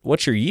on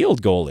what your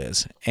yield goal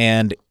is.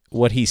 And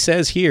what he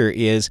says here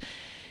is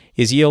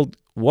his yield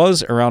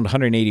was around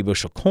 180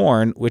 bushel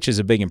corn, which is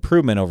a big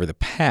improvement over the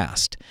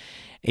past.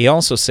 He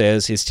also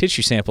says his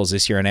tissue samples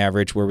this year on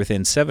average were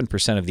within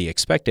 7% of the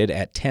expected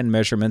at 10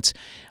 measurements,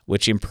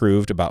 which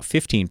improved about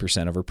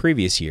 15% over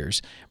previous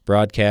years,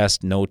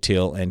 broadcast,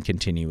 no-till, and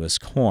continuous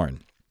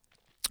corn.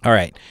 All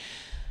right,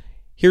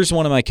 here's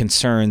one of my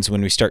concerns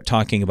when we start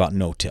talking about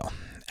no-till.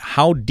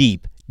 How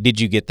deep did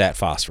you get that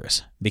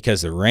phosphorus?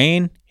 Because the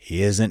rain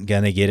isn't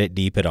going to get it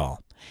deep at all.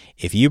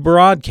 If you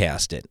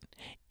broadcast it,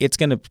 it's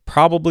going to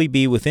probably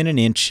be within an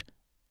inch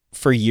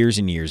for years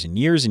and years and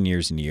years and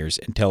years and years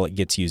until it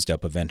gets used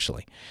up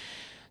eventually.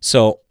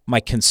 So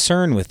my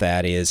concern with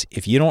that is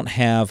if you don't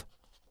have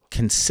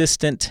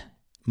consistent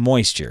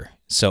moisture,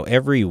 so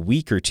every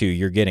week or two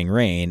you're getting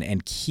rain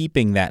and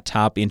keeping that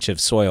top inch of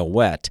soil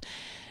wet,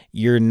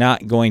 you're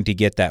not going to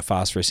get that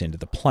phosphorus into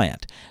the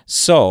plant.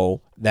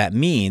 So that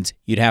means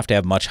you'd have to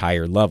have much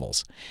higher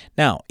levels.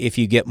 Now, if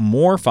you get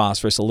more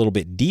phosphorus a little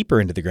bit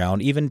deeper into the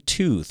ground, even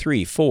 2,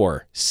 3,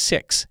 4,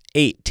 6,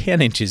 8,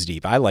 10 inches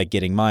deep. I like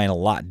getting mine a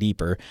lot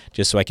deeper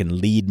just so I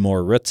can lead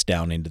more roots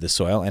down into the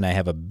soil and I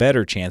have a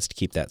better chance to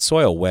keep that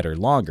soil wetter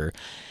longer.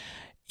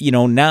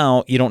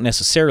 Now you don't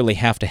necessarily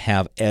have to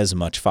have as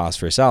much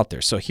phosphorus out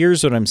there. So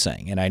here's what I'm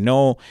saying, and I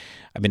know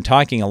I've been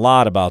talking a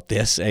lot about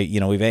this.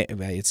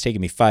 It's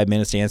taken me 5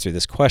 minutes to answer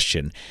this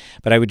question,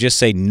 but I would just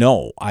say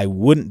no, I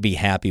wouldn't be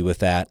happy with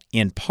that,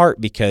 in part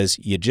because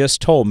you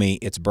just told me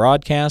it's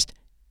broadcast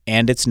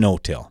and it's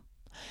no-till.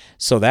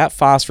 So that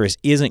phosphorus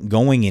isn't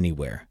going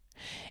anywhere,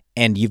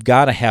 and you've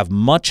got to have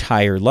much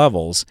higher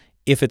levels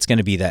if it's going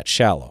to be that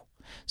shallow.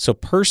 So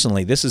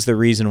personally, this is the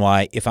reason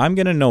why if I'm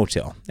going to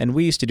no-till, and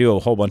we used to do a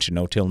whole bunch of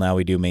no-till, now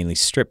we do mainly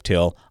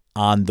strip-till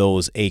on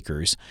those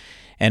acres,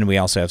 and we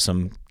also have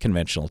some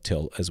conventional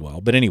till as well.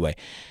 But anyway,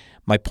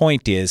 my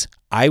point is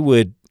I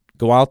would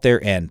go out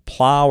there and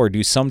plow or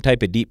do some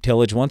type of deep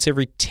tillage once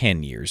every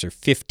 10 years or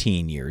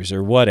 15 years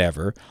or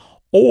whatever,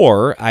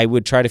 or I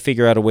would try to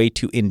figure out a way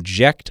to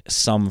inject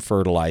some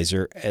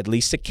fertilizer at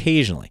least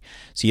occasionally.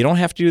 So you don't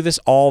have to do this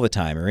all the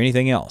time or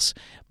anything else,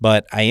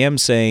 but I am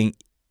saying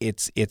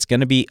it's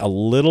going to be a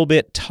little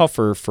bit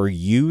tougher for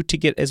you to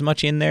get as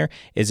much in there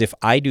as if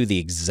I do the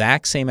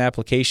exact same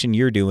application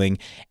you're doing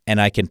and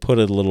I can put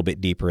it a little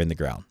bit deeper in the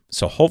ground.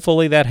 So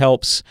hopefully that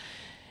helps,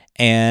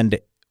 and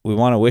we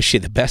want to wish you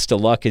the best of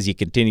luck as you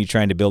continue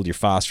trying to build your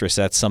phosphorus.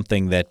 That's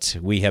something that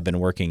we have been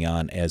working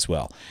on as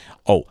well.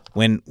 Oh,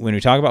 when we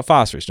talk about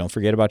phosphorus, don't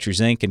forget about your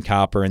zinc and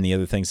copper and the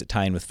other things that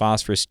tie in with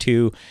phosphorus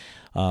too.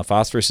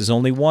 Phosphorus is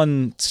only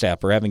one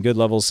step, or having good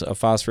levels of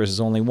phosphorus is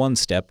only one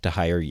step to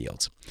higher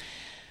yields.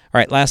 All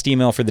right, last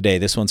email for the day.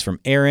 This one's from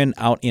Aaron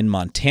out in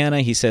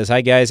Montana. He says,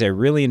 "Hi, guys. I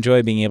really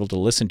enjoy being able to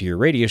listen to your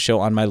radio show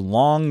on my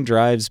long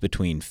drives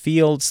between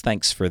fields.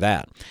 Thanks for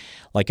that.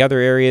 Like other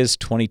areas,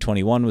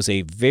 2021 was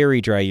a very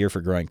dry year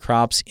for growing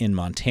crops in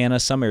Montana.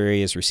 Some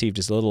areas received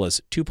as little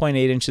as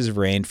 2.8 inches of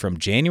rain from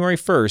January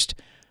 1st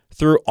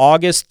through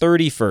August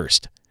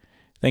 31st.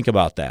 Think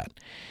about that.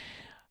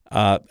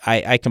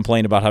 I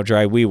complained about how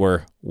dry we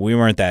were. We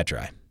weren't that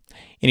dry.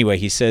 Anyway,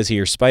 he says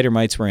here, spider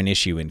mites were an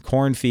issue in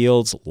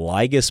cornfields.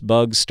 Lygus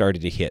bugs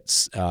started to hit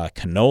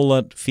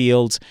canola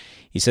fields.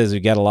 He says they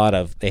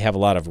have a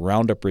lot of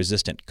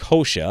Roundup-resistant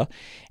kochia,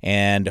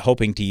 and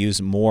hoping to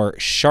use more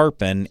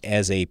Sharpen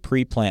as a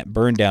pre-plant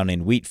burn down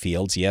in wheat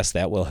fields. Yes,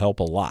 that will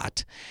help a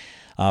lot.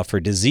 For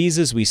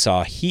diseases, we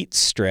saw heat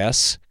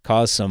stress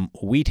cause some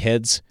wheat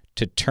heads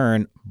to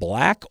turn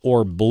black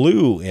or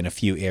blue in a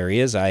few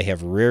areas. I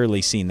have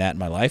rarely seen that in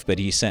my life, but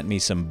he sent me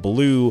some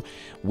blue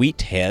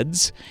wheat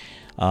heads.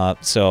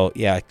 So,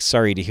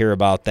 sorry to hear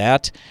about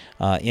that.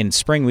 In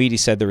spring wheat, he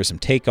said there was some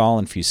take-all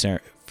and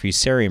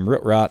Fusarium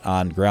root rot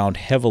on ground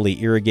heavily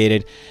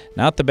irrigated.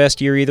 Not the best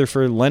year either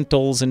for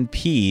lentils and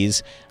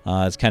peas.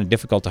 It's kind of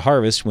difficult to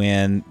harvest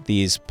when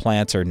these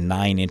plants are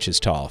 9 inches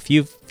tall.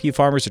 Few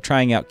farmers are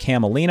trying out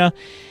camelina,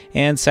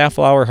 and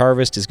safflower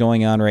harvest is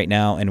going on right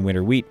now, and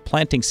winter wheat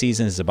planting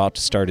season is about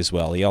to start as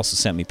well. He also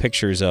sent me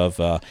pictures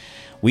of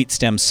wheat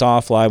stem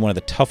sawfly, one of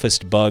the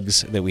toughest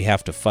bugs that we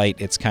have to fight.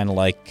 It's kind of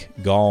like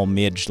gall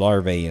midge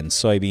larvae in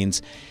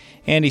soybeans.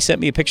 And he sent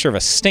me a picture of a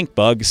stink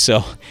bug.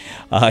 So,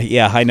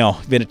 yeah, I know.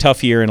 Been a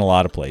tough year in a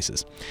lot of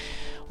places.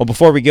 Well,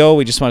 before we go,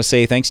 we just want to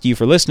say thanks to you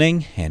for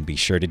listening. And be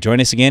sure to join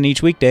us again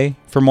each weekday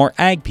for more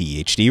Ag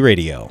PhD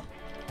Radio.